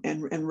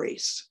and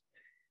race.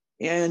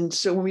 And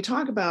so when we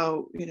talk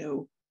about, you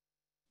know,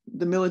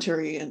 the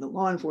military and the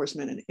law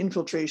enforcement and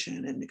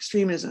infiltration and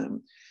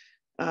extremism,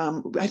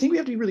 I think we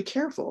have to be really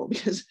careful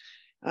because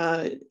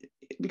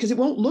it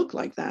won't look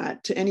like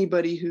that to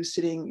anybody who's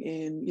sitting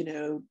in, you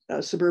know,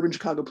 a suburban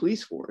Chicago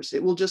police force.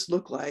 It will just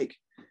look like,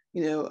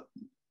 you know,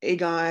 a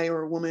guy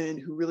or a woman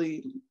who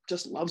really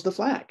just loves the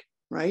flag,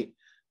 right?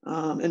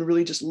 And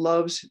really just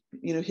loves,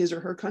 you know, his or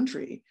her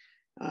country.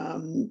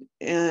 And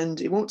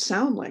it won't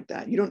sound like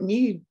that. You don't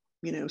need,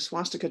 you know,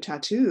 swastika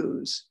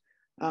tattoos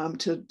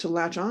to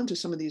latch on to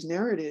some of these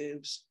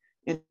narratives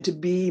and to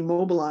be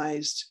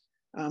mobilized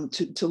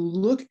to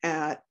look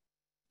at,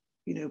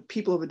 you know,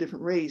 people of a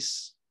different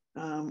race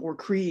or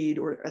creed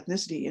or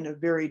ethnicity in a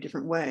very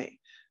different way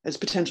as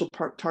potential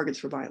targets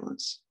for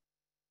violence.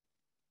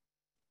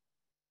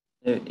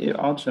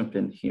 I'll jump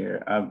in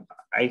here.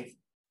 I,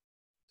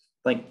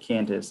 like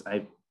Candace,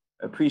 I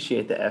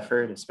appreciate the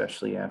effort,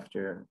 especially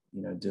after,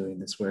 you know, doing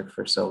this work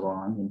for so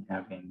long and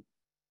having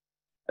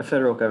a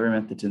federal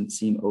government that didn't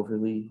seem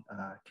overly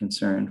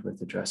concerned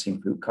with addressing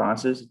root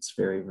causes. It's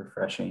very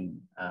refreshing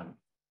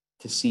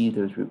to see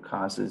those root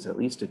causes at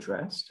least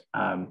addressed.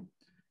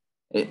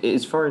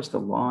 As far as the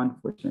law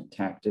enforcement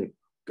tactic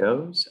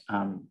goes,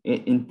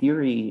 in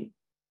theory,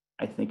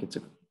 I think it's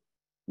a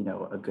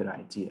good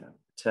idea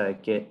to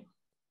get,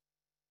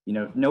 you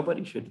know,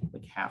 nobody should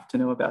like have to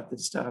know about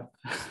this stuff,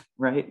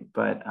 right?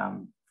 But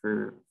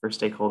for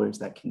stakeholders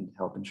that can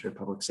help ensure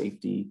public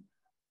safety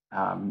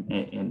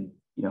and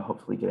you know,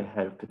 hopefully get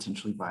ahead of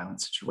potentially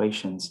violent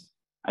situations,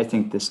 I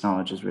think this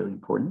knowledge is really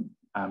important.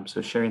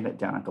 So sharing that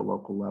down at the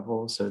local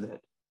level so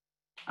that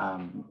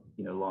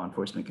you know, law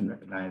enforcement can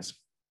recognize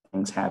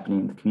things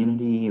happening in the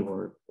community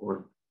or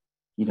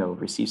you know,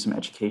 receive some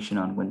education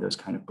on when those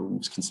kind of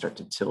beliefs can start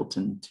to tilt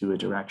into a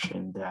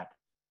direction that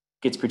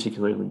gets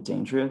particularly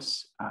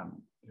dangerous.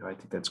 You know, I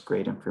think that's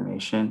great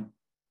information.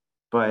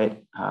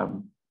 But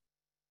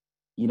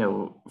you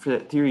know, for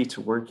that theory to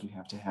work, you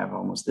have to have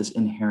almost this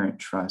inherent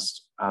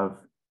trust of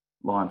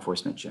law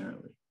enforcement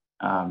generally.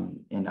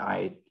 And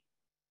I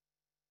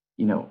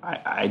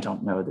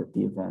don't know that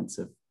the events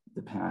of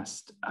the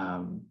past,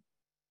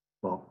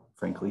 well,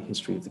 frankly,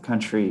 history of the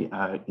country,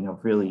 you know,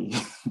 really,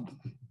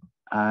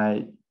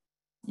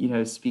 you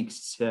know,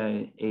 speaks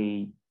to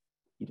a,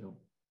 you know,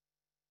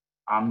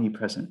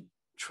 omnipresent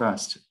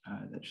trust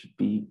that should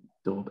be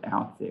doled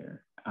out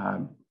there.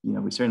 You know,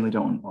 we certainly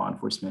don't want law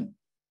enforcement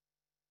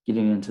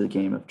getting into the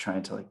game of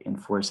trying to like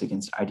enforce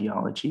against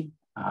ideology.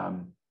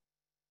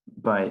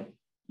 But,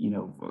 you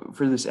know,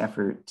 for this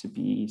effort to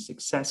be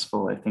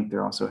successful, I think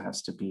there also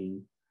has to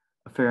be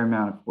a fair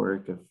amount of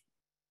work of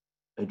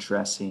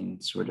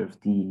addressing sort of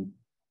the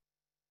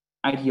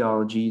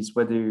ideologies,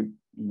 whether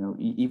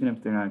even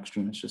if they're not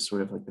extremists, just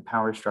sort of like the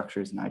power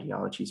structures and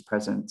ideologies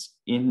present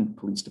in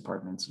police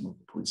departments and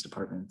local police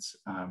departments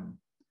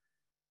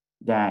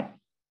that,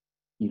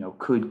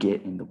 could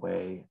get in the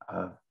way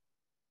of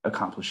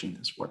accomplishing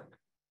this work.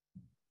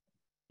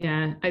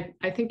 Yeah,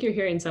 I think you're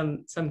hearing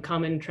some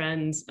common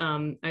trends.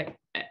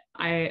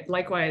 I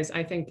likewise,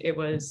 I think it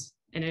was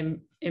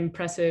an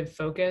impressive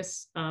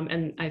focus.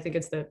 And I think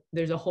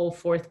there's a whole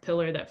fourth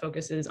pillar that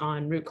focuses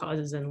on root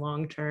causes and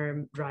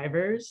long-term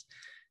drivers.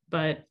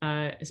 But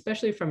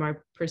especially from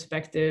our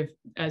perspective,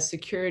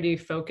 security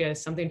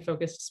focus, something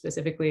focused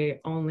specifically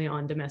only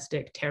on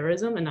domestic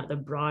terrorism and not the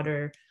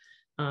broader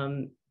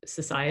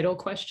societal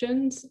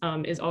questions,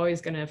 is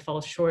always going to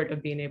fall short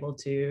of being able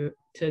to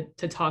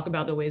talk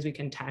about the ways we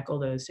can tackle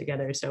those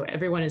together. So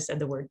everyone has said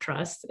the word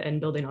trust, and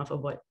building off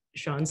of what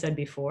Sean said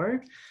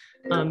before.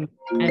 And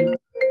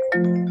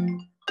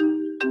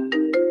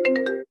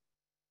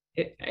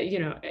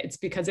it's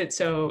because it's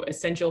so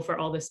essential for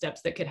all the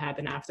steps that could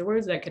happen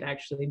afterwards that could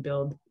actually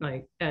build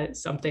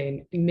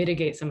something,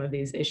 mitigate some of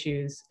these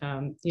issues.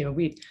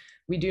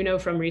 We do know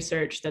from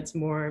research that's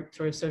more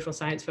sort of social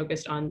science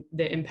focused on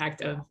the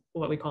impact of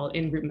what we call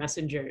in-group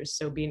messengers.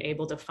 So being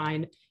able to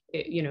find,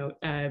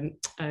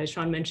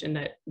 Sean mentioned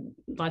that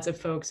lots of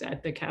folks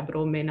at the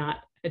Capitol may not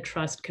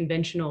trust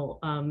conventional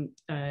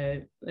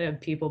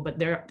people, but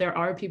there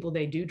are people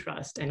they do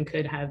trust and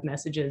could have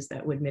messages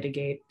that would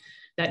mitigate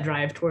that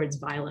drive towards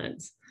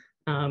violence.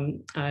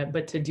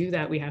 But to do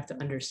that, we have to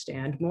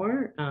understand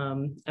more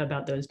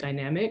about those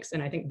dynamics.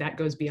 And I think that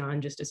goes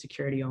beyond just a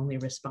security-only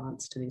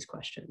response to these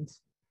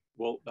questions.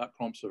 Well, that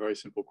prompts a very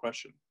simple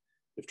question.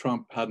 If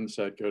Trump hadn't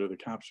said go to the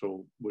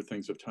Capitol, would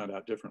things have turned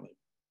out differently?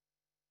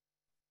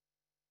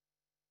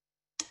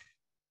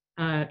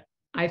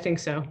 I think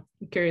so.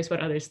 I'm curious what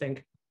others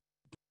think.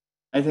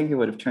 I think it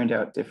would have turned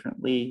out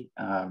differently.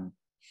 From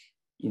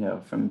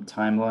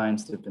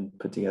timelines that have been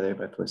put together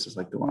by places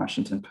like the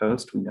Washington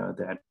Post, we know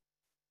that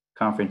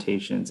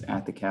confrontations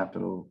at the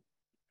Capitol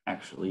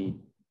actually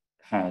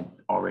had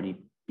already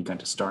begun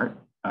to start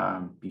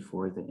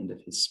before the end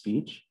of his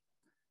speech.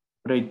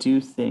 But I do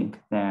think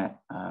that,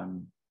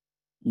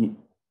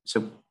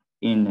 so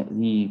in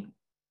the,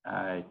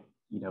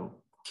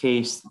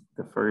 case,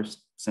 the first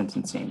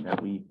sentencing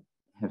that we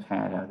have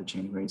had out of the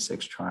January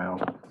 6th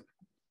trial,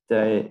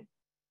 the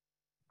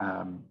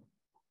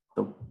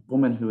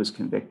woman who was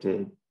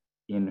convicted,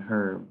 in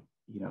her,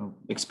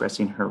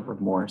 expressing her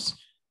remorse,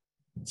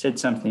 said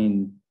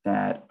something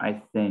that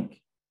I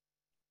think,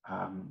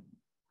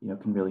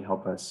 can really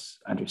help us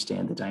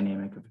understand the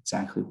dynamic of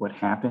exactly what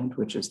happened,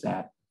 which is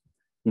that,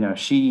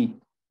 she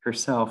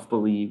herself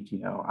believed,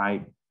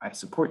 I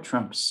support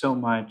Trump so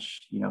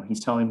much, he's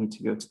telling me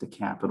to go to the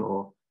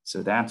Capitol,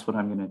 so that's what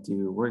I'm going to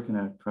do. We're going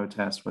to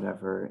protest,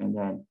 whatever. And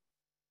then,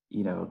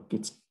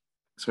 gets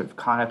sort of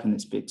caught up in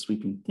this big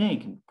sweeping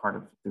thing. And part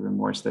of the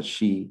remorse that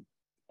she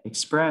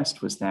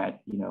expressed was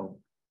that,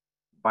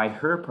 by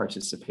her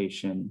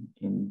participation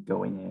in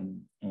going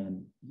in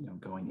and,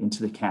 going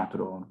into the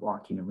Capitol and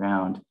walking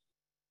around,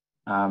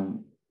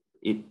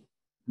 it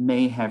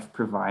may have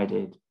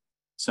provided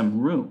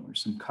some room or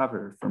some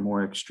cover for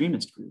more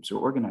extremist groups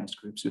or organized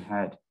groups who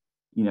had,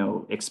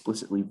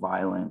 explicitly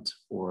violent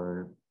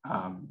or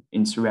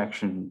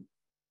insurrection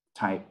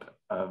type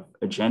of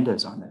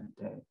agendas on that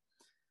day.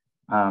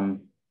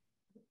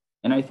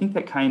 And I think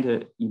that kind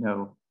of,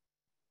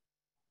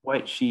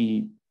 what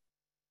she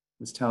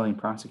was telling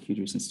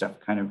prosecutors and stuff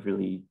kind of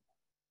really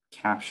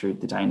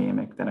captured the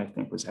dynamic that I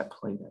think was at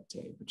play that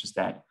day, which is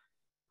that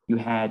you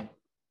had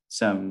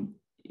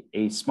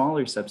a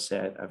smaller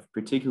subset of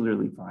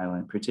particularly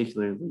violent,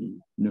 particularly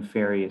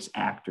nefarious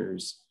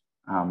actors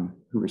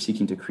who were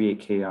seeking to create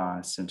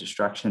chaos and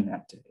destruction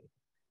that day.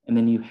 And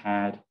then you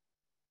had,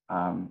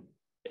 and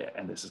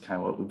this is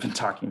kind of what we've been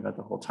talking about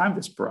the whole time,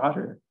 this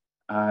broader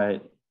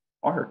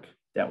arc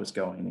that was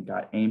going and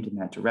got aimed in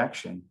that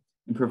direction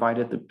and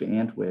provided the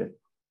bandwidth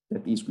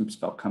that these groups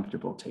felt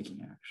comfortable taking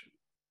action.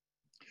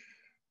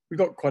 We've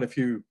got quite a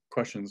few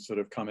questions that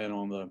have come in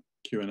on the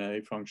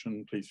Q&A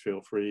function. Please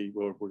feel free.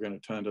 We're going to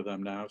turn to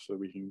them now so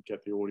we can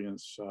get the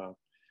audience.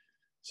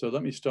 So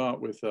let me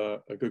start with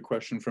a good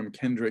question from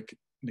Kendrick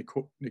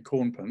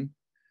Nikornpan.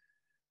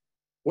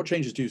 What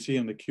changes do you see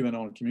in the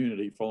QAnon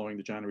community following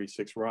the January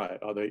 6th riot?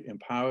 Are they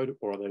empowered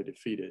or are they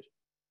defeated?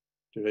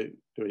 Do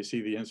they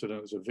see the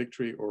incident as a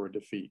victory or a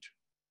defeat?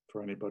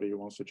 For anybody who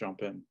wants to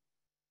jump in.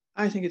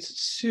 I think it's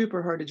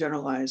super hard to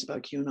generalize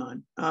about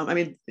QAnon.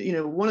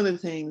 One of the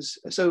things,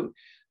 so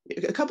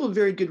a couple of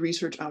very good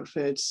research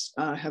outfits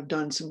have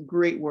done some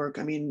great work.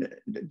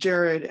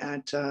 Jared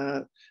at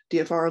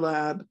DFR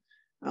Lab,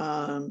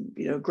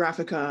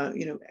 Graphica,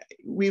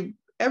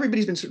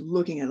 everybody's been sort of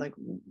looking at like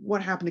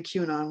what happened to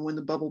QAnon when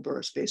the bubble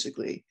burst,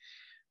 basically.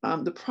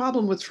 The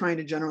problem with trying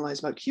to generalize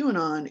about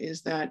QAnon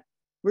is that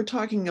we're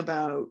talking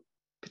about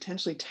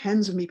potentially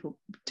tens of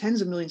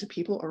millions of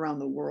people around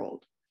the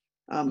world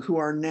who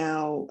are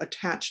now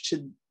attached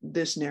to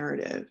this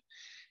narrative.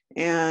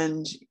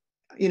 And,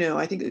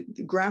 I think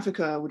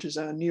Graphica, which is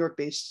a New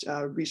York-based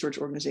research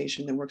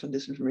organization that works on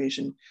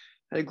disinformation,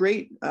 had a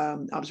great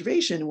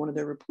observation in one of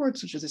their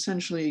reports, which is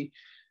essentially,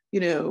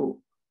 you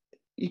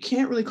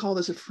can't really call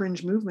this a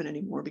fringe movement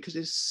anymore because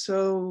it's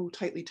so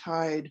tightly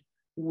tied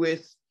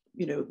with,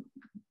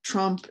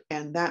 Trump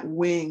and that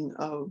wing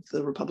of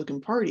the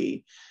Republican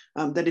Party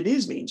that it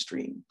is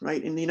mainstream,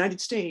 right? In the United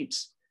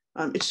States,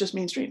 it's just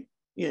mainstream.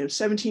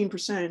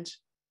 17%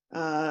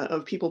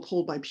 of people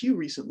polled by Pew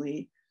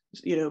recently,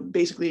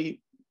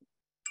 basically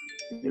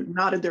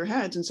nodded their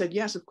heads and said,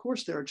 yes, of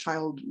course there are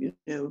child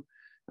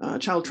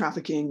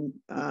trafficking,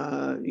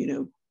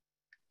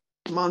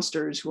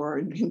 monsters who are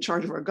in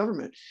charge of our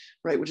government,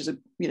 right? Which is a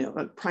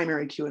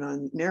primary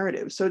QAnon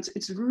narrative. So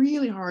it's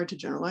really hard to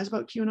generalize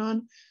about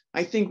QAnon.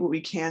 I think what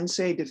we can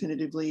say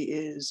definitively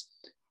is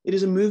it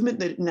is a movement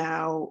that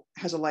now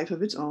has a life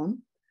of its own.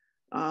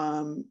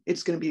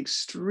 It's going to be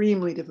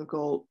extremely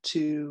difficult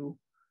to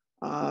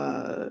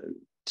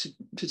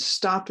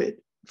stop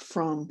it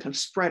from kind of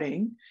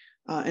spreading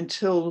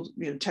until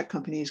tech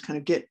companies kind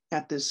of get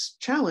at this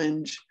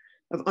challenge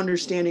of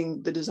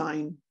understanding the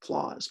design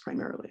flaws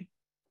primarily.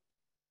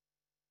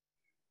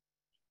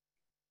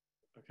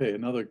 Okay,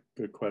 another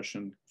good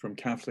question from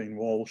Kathleen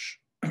Walsh.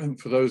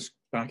 For those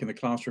back in the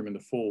classroom in the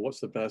fall,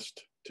 what's the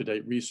best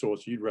to-date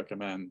resource you'd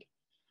recommend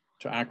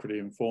to accurately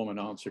inform and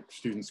answer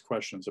students'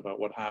 questions about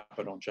what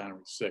happened on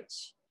January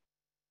 6th?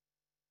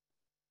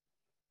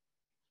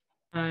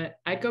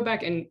 I'd go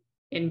back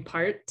in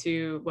part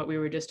to what we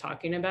were just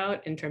talking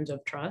about in terms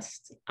of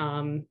trust,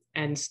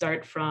 and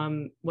start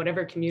from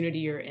whatever community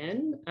you're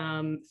in,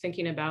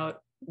 thinking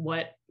about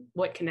what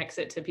connects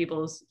it to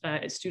people's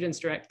students'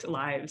 direct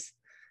lives.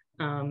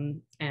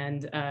 And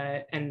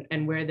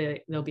where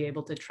they'll be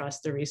able to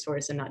trust the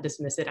resource and not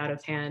dismiss it out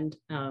of hand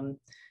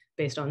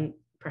based on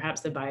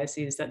perhaps the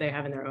biases that they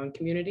have in their own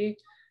community.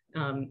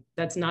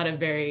 That's not a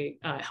very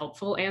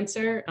helpful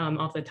answer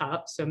off the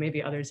top. So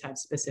maybe others have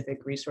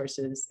specific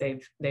resources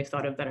they've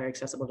thought of that are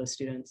accessible to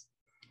students.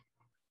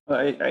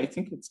 Well, I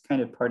think it's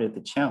kind of part of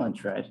the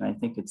challenge, right? And I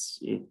think it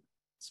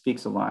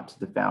speaks a lot to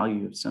the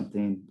value of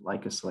something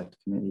like a select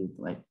committee,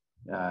 like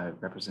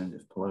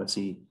Representative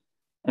Pelosi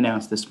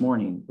announced this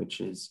morning, which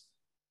is,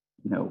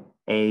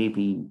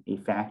 being a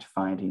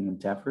fact-finding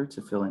endeavor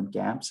to fill in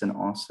gaps, and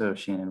also,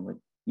 Shannon, what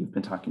you've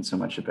been talking so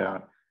much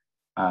about,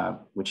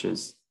 which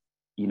is,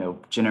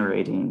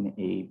 generating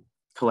a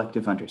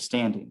collective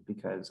understanding,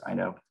 because I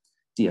know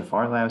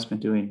DFR Lab's been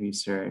doing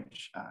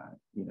research,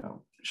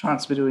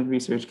 Sean's been doing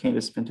research,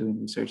 Candace's been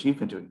doing research, you've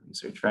been doing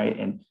research, right?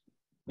 And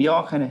we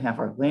all kind of have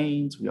our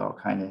lanes, we all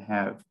kind of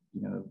have,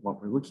 what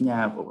we're looking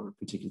at, what we're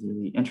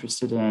particularly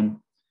interested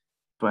in,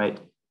 but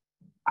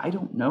I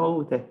don't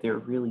know that there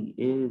really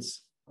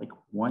is like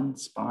one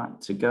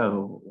spot to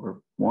go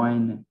or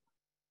one,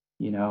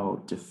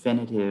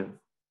 definitive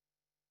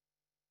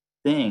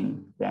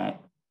thing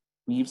that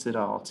weaves it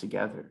all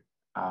together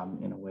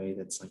in a way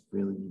that's like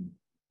really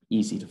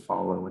easy to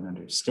follow and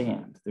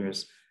understand.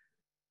 There's,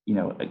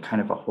 a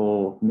kind of a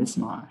whole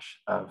mishmash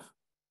of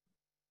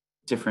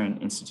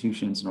different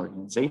institutions and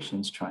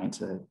organizations trying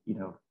to,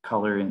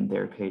 color in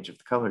their page of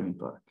the coloring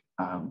book.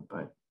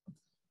 But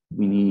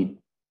we need,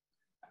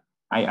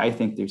 I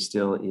think there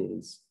still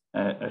is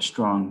a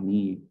strong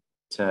need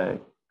to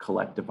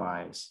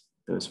collectivize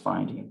those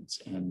findings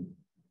and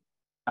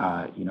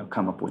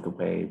come up with a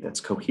way that's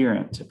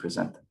coherent to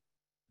present them.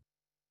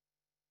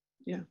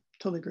 Yeah,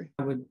 totally agree.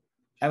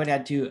 I would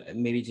add to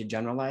maybe to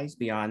generalize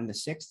beyond the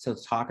 6th to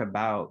talk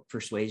about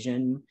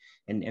persuasion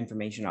and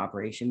information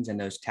operations and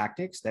those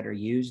tactics that are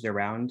used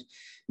around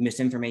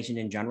misinformation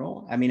in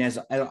general. I mean, as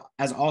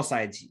all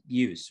sides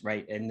use,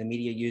 right? And the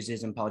media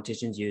uses and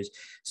politicians use.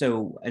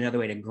 So another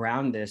way to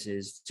ground this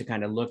is to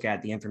kind of look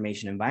at the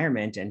information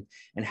environment and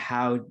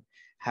how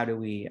do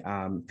we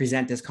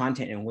present this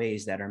content in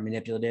ways that are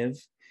manipulative.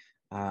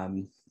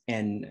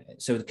 And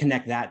so to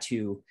connect that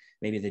to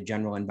maybe the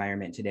general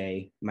environment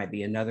today might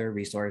be another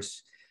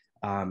resource.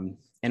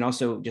 And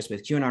also just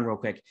with QAnon real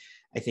quick,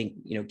 I think,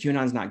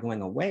 QAnon's not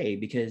going away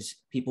because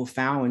people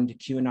found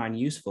QAnon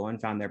useful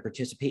and found their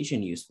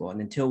participation useful.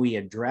 And until we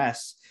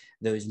address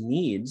those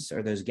needs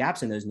or those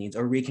gaps in those needs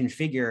or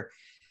reconfigure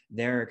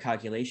their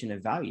calculation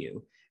of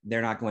value,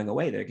 they're not going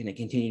away. They're going to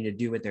continue to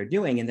do what they're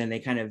doing. And then they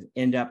kind of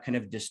end up kind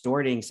of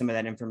distorting some of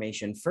that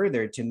information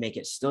further to make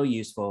it still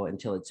useful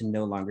until it's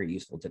no longer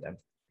useful to them.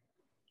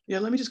 Yeah,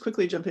 let me just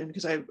quickly jump in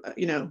because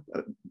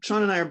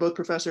Sean and I are both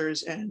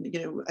professors, and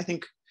I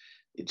think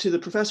to the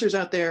professors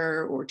out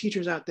there or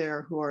teachers out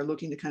there who are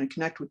looking to kind of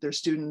connect with their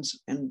students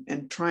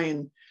and try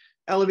and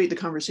elevate the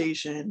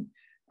conversation,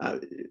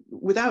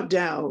 without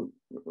doubt,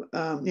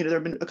 there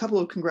have been a couple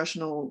of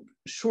congressional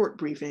short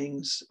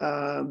briefings,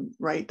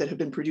 right, that have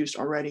been produced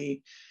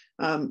already.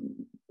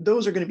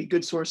 Those are going to be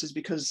good sources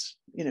because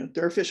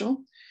they're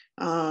official.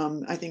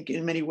 I think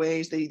in many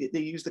ways they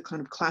use the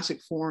kind of classic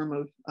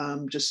form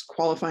of just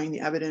qualifying the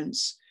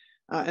evidence,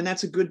 and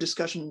that's a good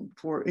discussion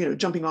for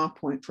jumping off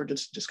point for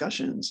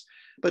discussions.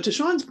 But to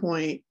Sean's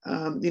point,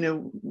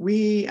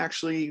 we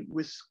actually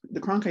with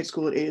the Cronkite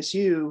School at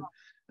ASU,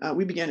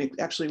 we began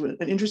actually with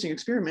an interesting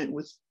experiment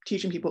with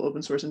teaching people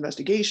open source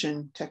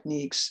investigation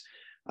techniques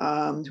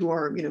who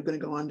are, going to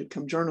go on to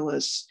become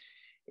journalists.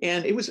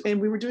 And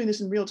we were doing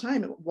this in real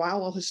time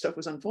while all this stuff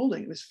was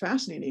unfolding. It was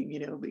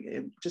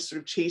fascinating, just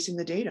sort of chasing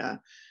the data.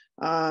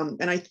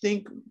 And I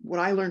think what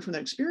I learned from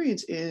that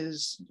experience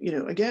is,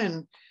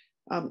 again,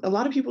 a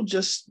lot of people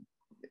just,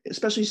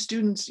 especially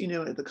students,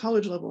 at the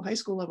college level, high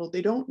school level,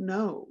 they don't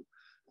know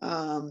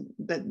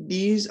that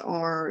these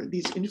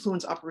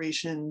influence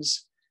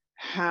operations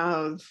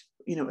have,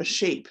 a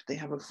shape, they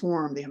have a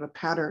form, they have a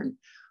pattern,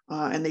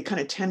 and they kind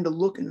of tend to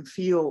look and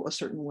feel a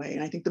certain way.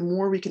 And I think the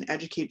more we can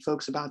educate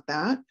folks about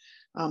that,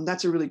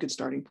 that's a really good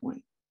starting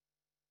point.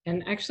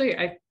 And actually,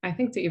 I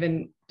think to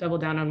even double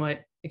down on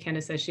what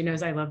Candace says, she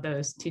knows I love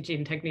those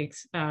teaching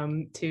techniques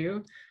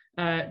too.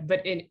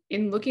 But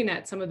in looking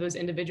at some of those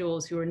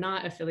individuals who are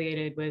not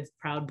affiliated with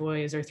Proud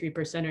Boys or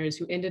 3%ers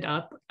who ended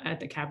up at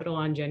the Capitol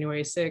on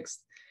January 6th,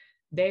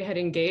 they had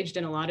engaged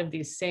in a lot of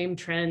these same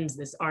trends,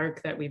 this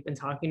arc that we've been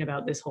talking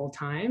about this whole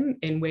time,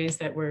 in ways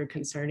that were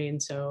concerning.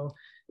 So,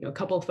 a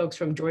couple of folks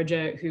from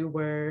Georgia who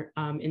were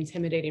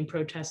intimidating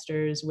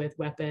protesters with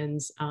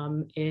weapons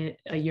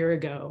a year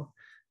ago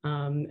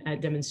at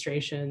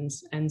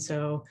demonstrations. And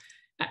so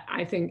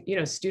I think,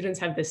 students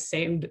have this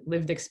same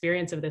lived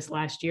experience of this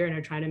last year and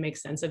are trying to make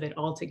sense of it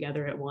all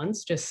together at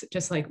once,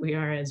 just like we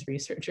are as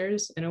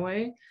researchers in a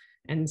way.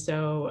 And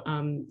so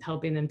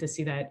helping them to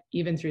see that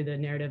even through the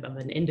narrative of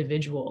an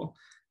individual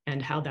and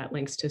how that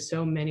links to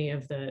so many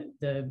of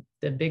the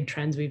big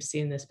trends we've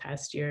seen this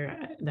past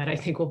year that I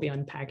think we'll be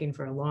unpacking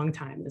for a long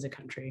time as a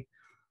country.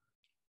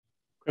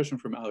 Question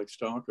from Alex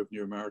Stark of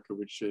New America,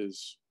 which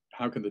is,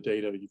 how can the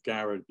data you've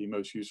gathered be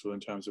most useful in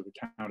terms of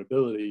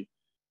accountability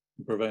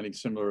and preventing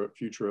similar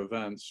future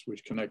events,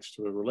 which connects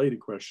to a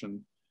related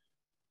question: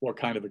 what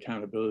kind of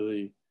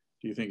accountability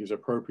do you think is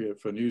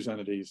appropriate for news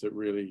entities that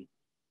really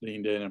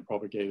leaned in and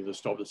propagated the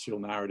stop the steal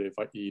narrative,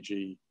 like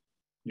e.g.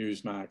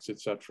 Newsmax,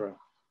 etc.?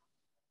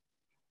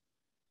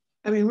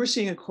 I mean, we're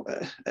seeing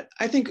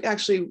I think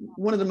actually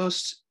one of the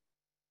most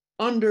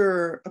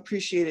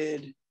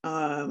underappreciated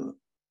kind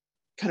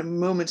of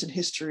moments in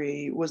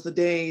history was the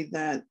day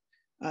that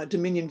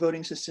Dominion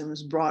Voting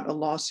Systems brought a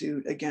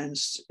lawsuit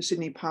against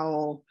Sidney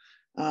Powell,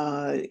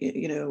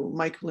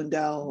 Mike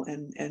Lindell,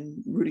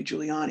 and Rudy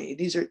Giuliani.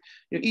 These are,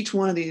 each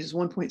one of these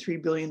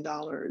 $1.3 billion.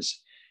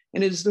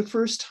 And it is the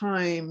first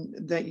time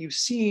that you've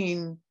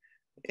seen,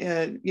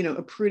 a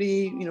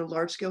pretty,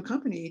 large scale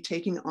company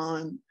taking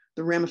on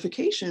the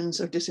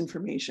ramifications of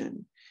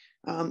disinformation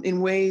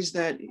in ways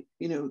that,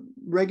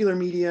 regular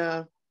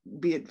media,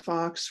 be it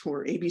Fox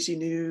or ABC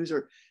News,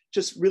 or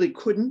just really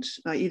couldn't,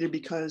 either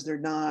because they're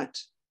not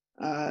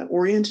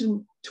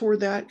oriented toward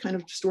that kind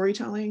of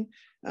storytelling,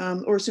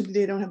 or simply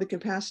they don't have the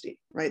capacity,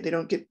 right?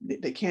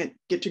 They can't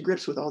get to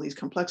grips with all these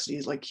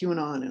complexities like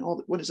QAnon and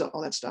all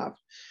that stuff.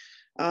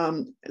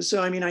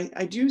 So, I mean,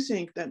 I do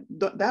think that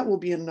that will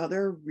be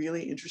another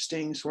really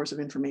interesting source of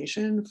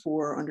information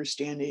for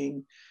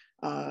understanding,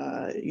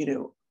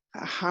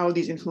 how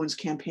these influence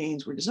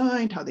campaigns were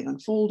designed, how they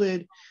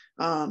unfolded.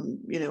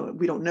 We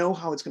don't know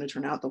how it's going to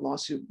turn out. The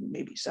lawsuit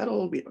may be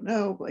settled. We don't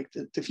know. Like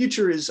the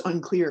future is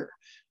unclear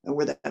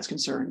where that's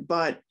concerned.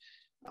 But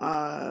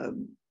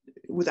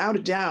without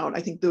a doubt,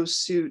 I think those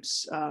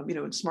suits, and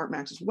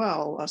Smartmatic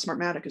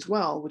as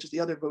well, which is the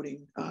other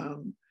voting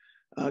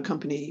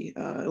company,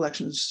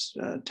 elections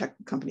tech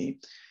company.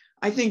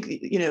 I think,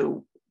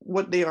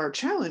 what they are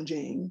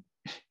challenging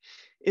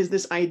is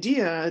this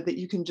idea that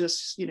you can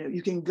just,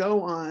 you can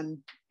go on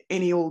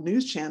any old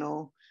news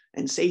channel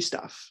and say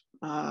stuff,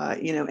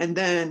 and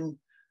then,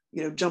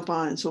 jump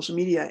on social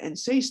media and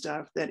say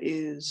stuff that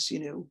is,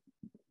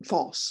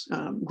 false,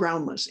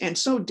 groundless, and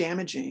so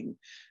damaging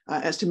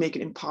as to make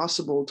it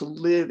impossible to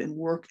live and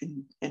work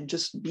and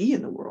just be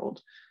in the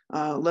world,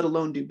 let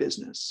alone do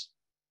business.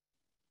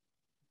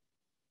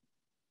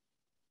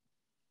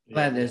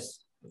 Glad this.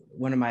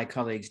 One of my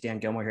colleagues, Dan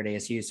Gilmore here at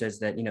ASU, says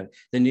that,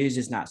 the news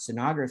is not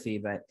stenography,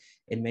 but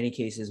in many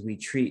cases, we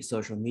treat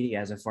social media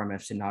as a form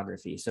of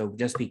stenography. So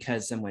just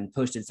because someone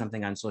posted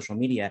something on social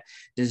media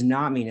does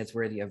not mean it's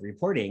worthy of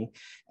reporting.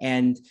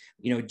 And,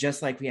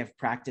 just like we have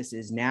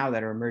practices now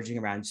that are emerging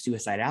around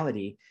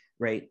suicidality,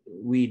 right?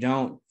 We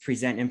don't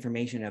present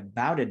information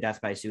about a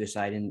death by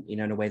suicide in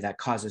a way that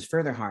causes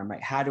further harm,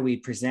 right? How do we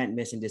present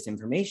mis and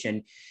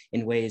disinformation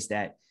in ways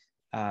that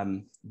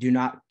do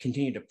not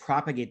continue to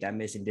propagate that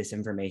mis and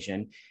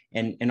disinformation?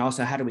 And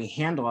also, how do we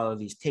handle all of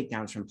these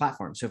takedowns from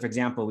platforms? So for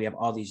example, we have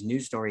all these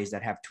news stories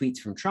that have tweets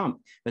from Trump,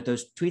 but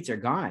those tweets are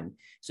gone.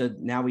 So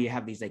now we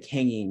have these like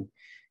hanging,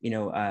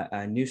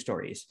 news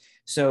stories.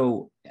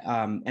 So,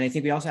 and I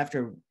think we also have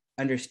to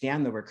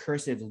understand the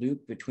recursive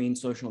loop between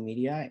social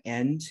media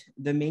and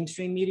the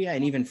mainstream media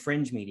and even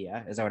fringe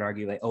media, as I would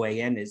argue, like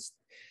OAN is,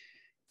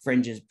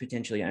 fringe is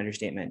potentially an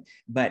understatement,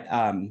 but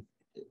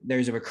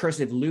there's a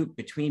recursive loop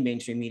between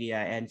mainstream media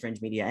and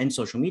fringe media and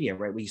social media,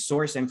 right? We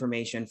source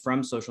information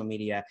from social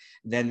media,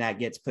 then that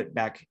gets put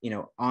back,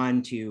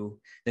 onto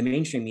the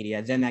mainstream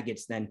media, then that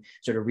gets then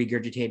sort of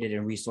regurgitated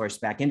and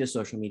resourced back into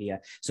social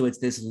media. So it's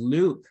this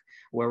loop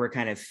where we're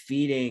kind of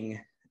feeding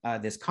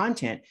this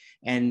content.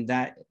 And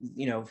that,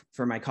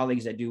 for my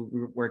colleagues that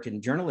do work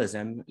in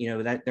journalism,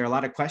 that there are a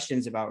lot of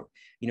questions about,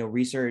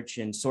 research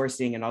and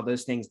sourcing and all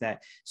those things,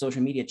 that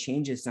social media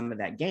changes some of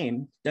that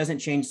game, doesn't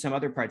change some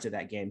other parts of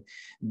that game.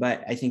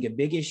 But I think a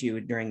big issue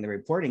during the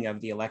reporting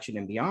of the election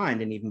and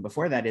beyond, and even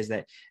before that, is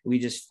that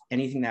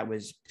anything that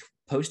was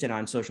posted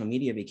on social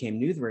media became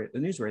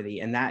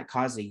newsworthy, and that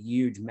caused a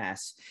huge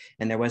mess.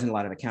 And there wasn't a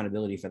lot of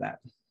accountability for that.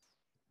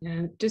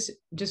 And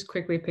just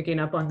quickly picking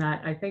up on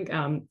that, I think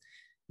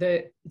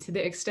to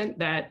the extent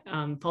that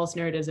false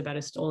narratives about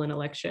a stolen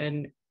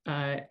election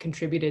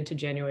contributed to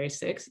January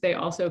 6th, they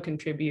also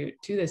contribute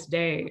to this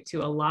day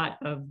to a lot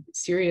of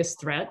serious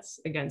threats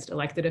against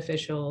elected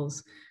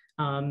officials,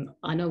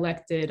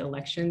 unelected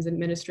elections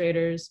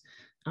administrators.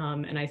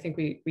 And I think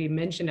we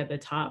mentioned at the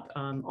top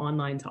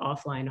online to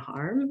offline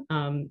harm.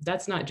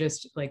 That's not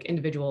just like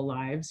individual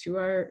lives who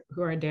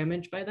are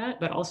damaged by that,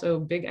 but also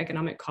big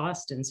economic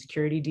cost and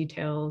security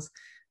details.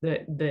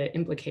 The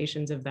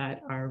implications of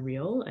that are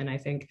real. And I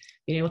think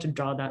being able to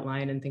draw that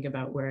line and think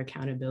about where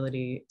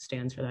accountability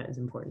stands for that is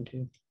important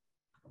too.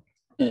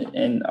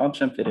 And I'll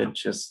jump in and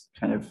just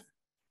kind of,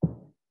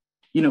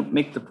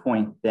 make the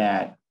point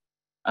that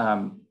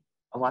a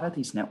lot of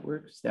these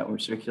networks that were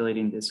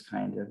circulating this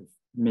kind of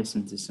mis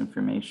and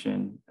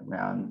disinformation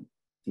around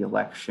the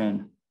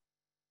election,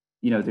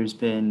 there's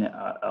been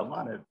a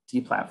lot of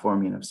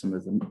deplatforming of some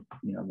of the,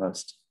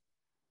 most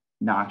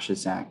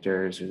noxious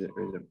actors or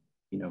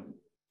the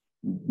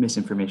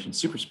misinformation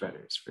super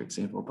spreaders, for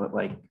example. But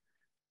like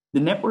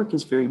the network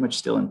is very much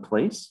still in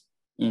place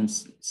and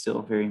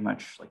still very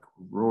much like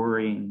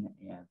roaring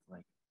and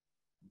like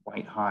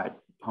white hot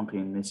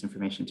pumping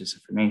misinformation,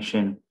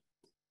 disinformation.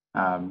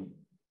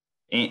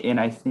 And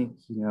I think,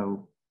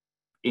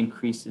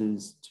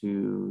 increases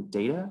to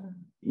data,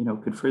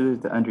 could further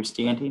the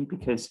understanding,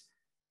 because,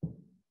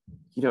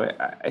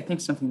 I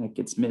think something that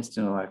gets missed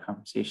in a lot of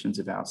conversations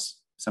about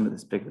some of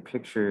this bigger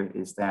picture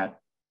is that,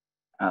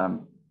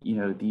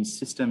 these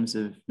systems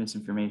of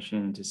misinformation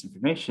and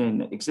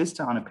disinformation exist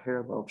on a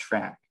parallel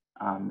track.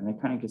 And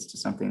it kind of gets to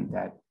something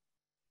that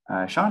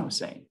Sean was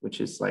saying, which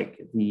is like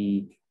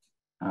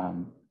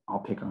I'll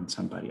pick on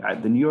somebody.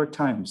 The New York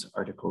Times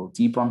article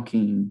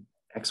debunking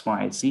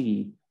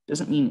XYZ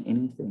doesn't mean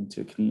anything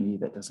to a community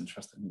that doesn't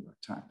trust the New York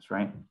Times,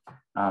 right?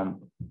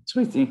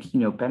 So I think,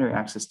 better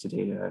access to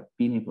data,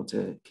 being able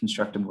to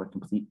construct a more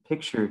complete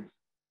picture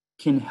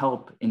can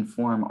help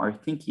inform our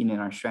thinking and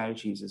our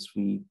strategies as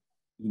we,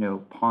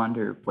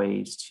 ponder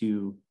ways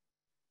to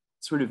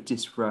sort of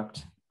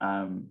disrupt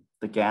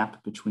the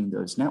gap between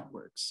those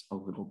networks a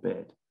little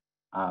bit,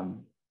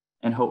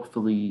 and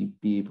hopefully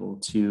be able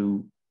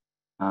to,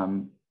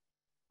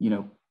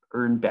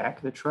 earn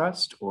back the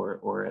trust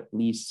or at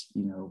least,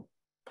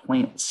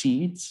 plant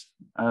seeds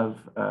of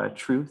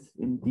truth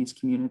in these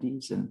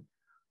communities, and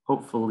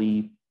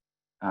hopefully,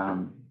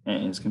 and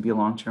it's going to be a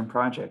long-term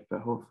project,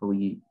 but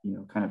hopefully,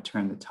 kind of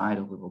turn the tide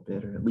a little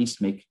bit, or at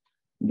least make,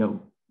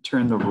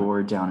 turn the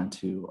roar down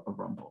into a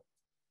rumble.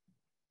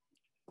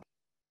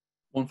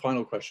 One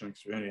final question,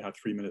 because we only have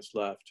 3 minutes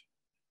left,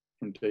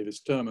 from David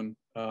Sturman.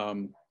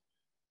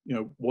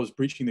 Was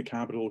breaching the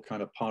Capitol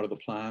kind of part of the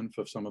plan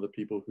for some of the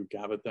people who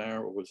gathered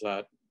there, or was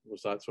that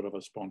sort of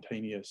a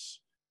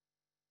spontaneous?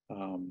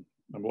 And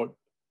to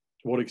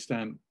what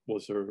extent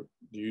was there,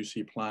 do you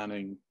see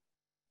planning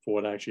for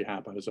what actually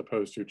happened, as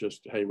opposed to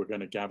just, hey, we're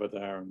going to gather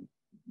there, and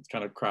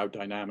kind of crowd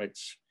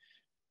dynamics,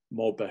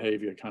 mob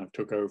behavior kind of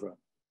took over?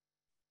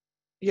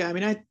 Yeah, I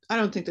mean, I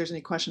don't think there's any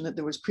question that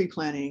there was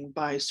pre-planning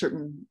by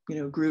certain,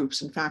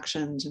 groups and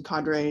factions and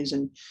cadres,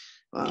 and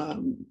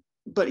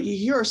but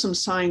here are some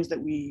signs that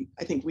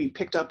I think we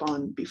picked up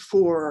on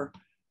before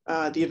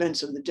the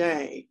events of the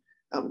day.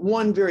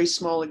 One very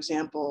small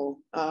example,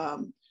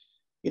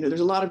 there's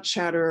a lot of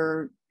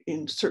chatter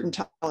in certain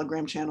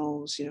Telegram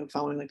channels,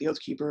 following like the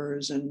Oath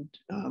Keepers and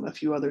a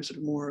few other sort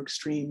of more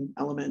extreme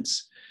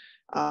elements,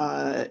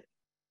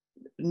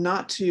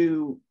 not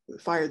to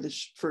fire the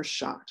first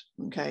shot.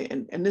 Okay,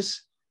 and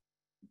this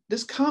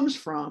comes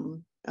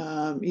from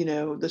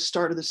the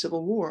start of the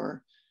Civil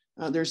War.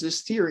 There's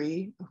this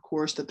theory, of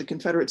course, that the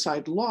Confederate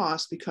side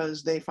lost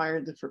because they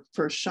fired the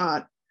first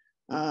shot,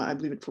 I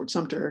believe at Fort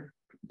Sumter.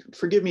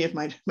 Forgive me if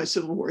my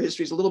Civil War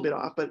history is a little bit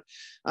off, but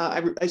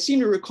I seem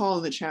to recall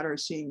in the chatter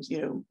seeing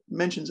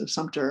mentions of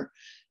Sumter,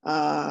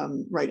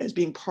 right, as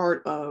being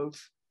part of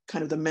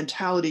kind of the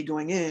mentality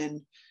going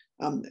in,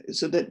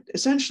 so that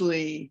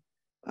essentially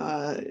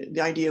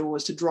the idea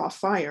was to draw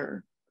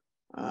fire,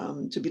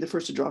 to be the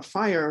first to draw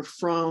fire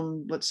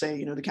from, let's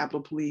say, the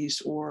Capitol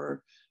Police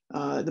or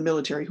the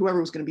military, whoever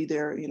was going to be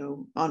there,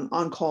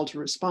 on call to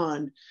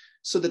respond,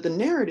 so that the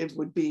narrative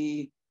would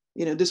be,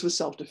 this was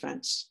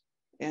self-defense.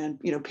 And,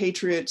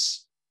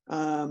 patriots,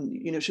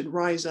 should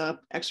rise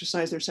up,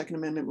 exercise their Second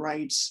Amendment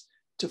rights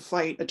to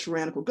fight a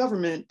tyrannical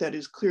government that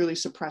is clearly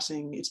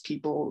suppressing its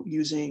people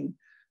using,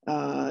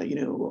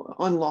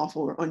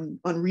 unlawful or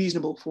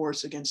unreasonable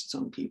force against its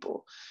own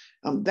people.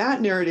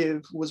 That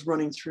narrative was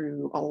running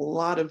through a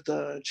lot of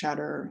the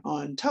chatter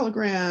on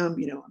Telegram,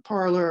 on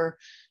Parler,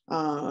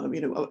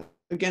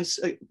 against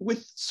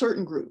with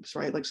certain groups,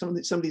 right? Like some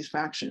of these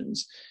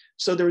factions.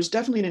 So there was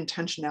definitely an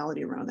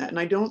intentionality around that. And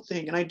I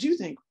do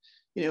think,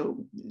 you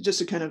know, just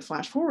to kind of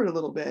flash forward a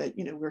little bit,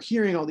 you know, we're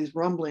hearing all these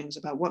rumblings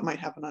about what might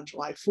happen on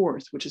July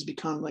 4th, which has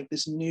become like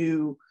this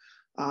new,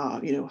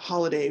 you know,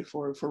 holiday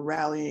for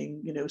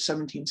rallying, you know,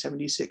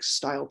 1776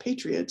 style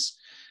patriots.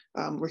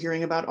 We're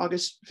hearing about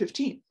August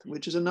 15th,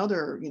 which is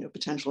another, you know,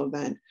 potential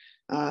event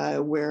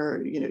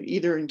where, you know,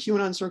 either in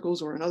QAnon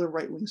circles or in other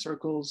right-wing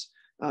circles,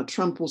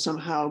 Trump will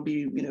somehow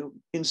be, you know,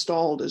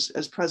 installed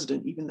as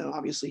president, even though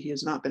obviously he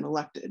has not been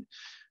elected.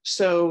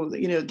 So,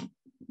 you know,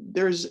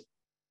 there's,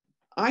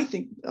 I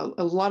think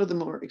a lot of the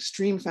more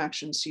extreme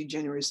factions see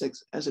January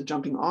 6th as a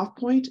jumping off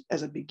point,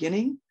 as a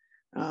beginning,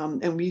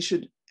 and we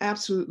should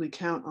absolutely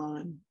count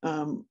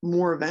on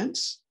more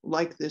events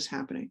like this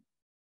happening.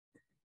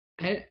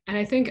 And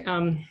I think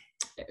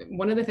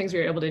one of the things we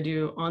were able to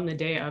do on the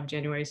day of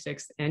January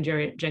 6th and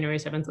January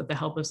 7th with the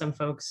help of some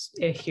folks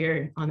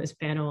here on this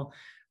panel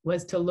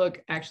was to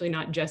look actually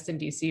not just in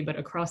DC, but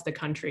across the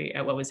country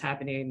at what was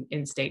happening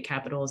in state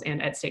capitals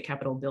and at state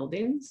capitol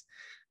buildings.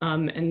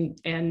 And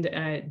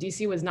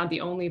DC was not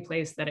the only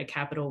place that a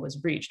capitol was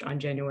breached on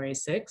January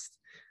 6th.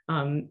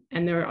 And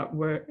there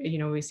were, you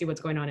know, we see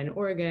what's going on in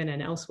Oregon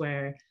and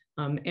elsewhere.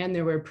 And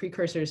there were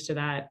precursors to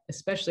that,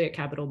 especially at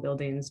capitol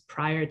buildings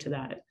prior to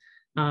that.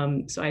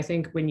 So I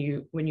think when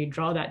you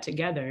draw that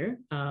together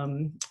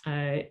in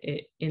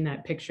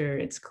that picture,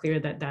 it's clear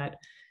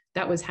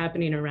that was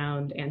happening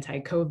around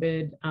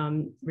anti-COVID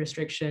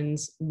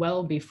restrictions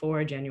well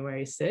before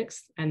January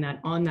 6th, and that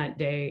on that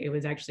day, it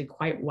was actually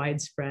quite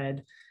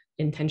widespread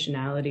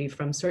intentionality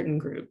from certain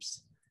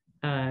groups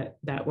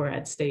that were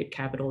at state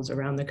capitals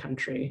around the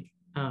country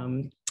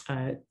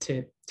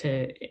to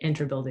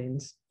enter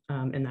buildings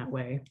in that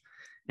way.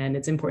 And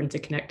it's important to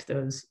connect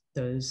those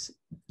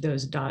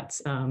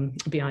dots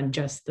beyond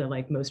just the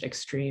like most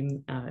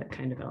extreme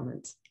kind of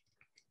elements.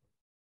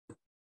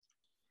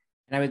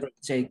 And I would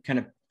say, kind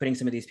of putting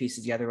some of these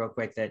pieces together real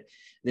quick, that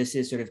this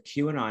is sort of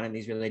QAnon and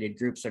these related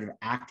groups sort of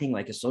acting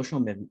like a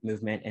social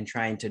movement and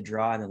trying to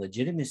draw on the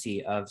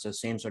legitimacy of the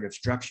same sort of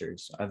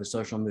structures of a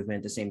social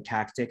movement, the same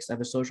tactics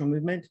of a social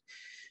movement.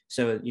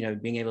 So, you know,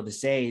 being able to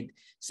say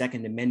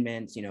Second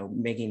Amendment, you know,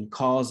 making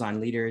calls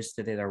on leaders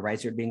that their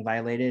rights are being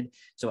violated.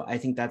 So I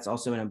think that's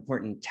also an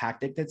important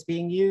tactic that's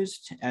being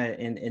used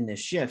in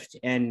this shift,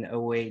 and a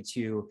way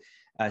to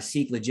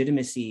seek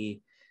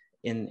legitimacy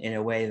in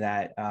a way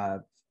that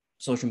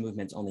social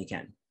movements only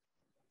can.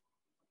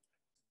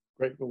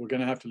 Great. Well, we're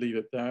going to have to leave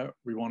it there.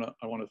 I want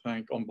to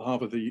thank, on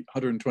behalf of the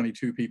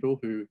 122 people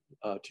who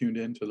tuned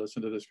in to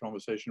listen to this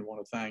conversation, I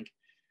want to thank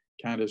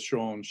Candace,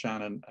 Sean,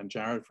 Shannon, and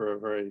Jared for a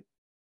very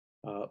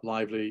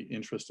lively,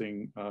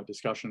 interesting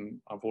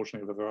discussion,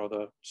 unfortunately, of a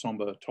rather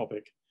somber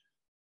topic.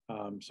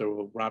 So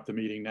we'll wrap the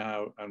meeting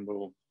now, and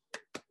we'll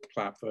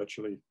clap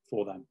virtually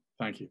for them.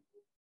 Thank you.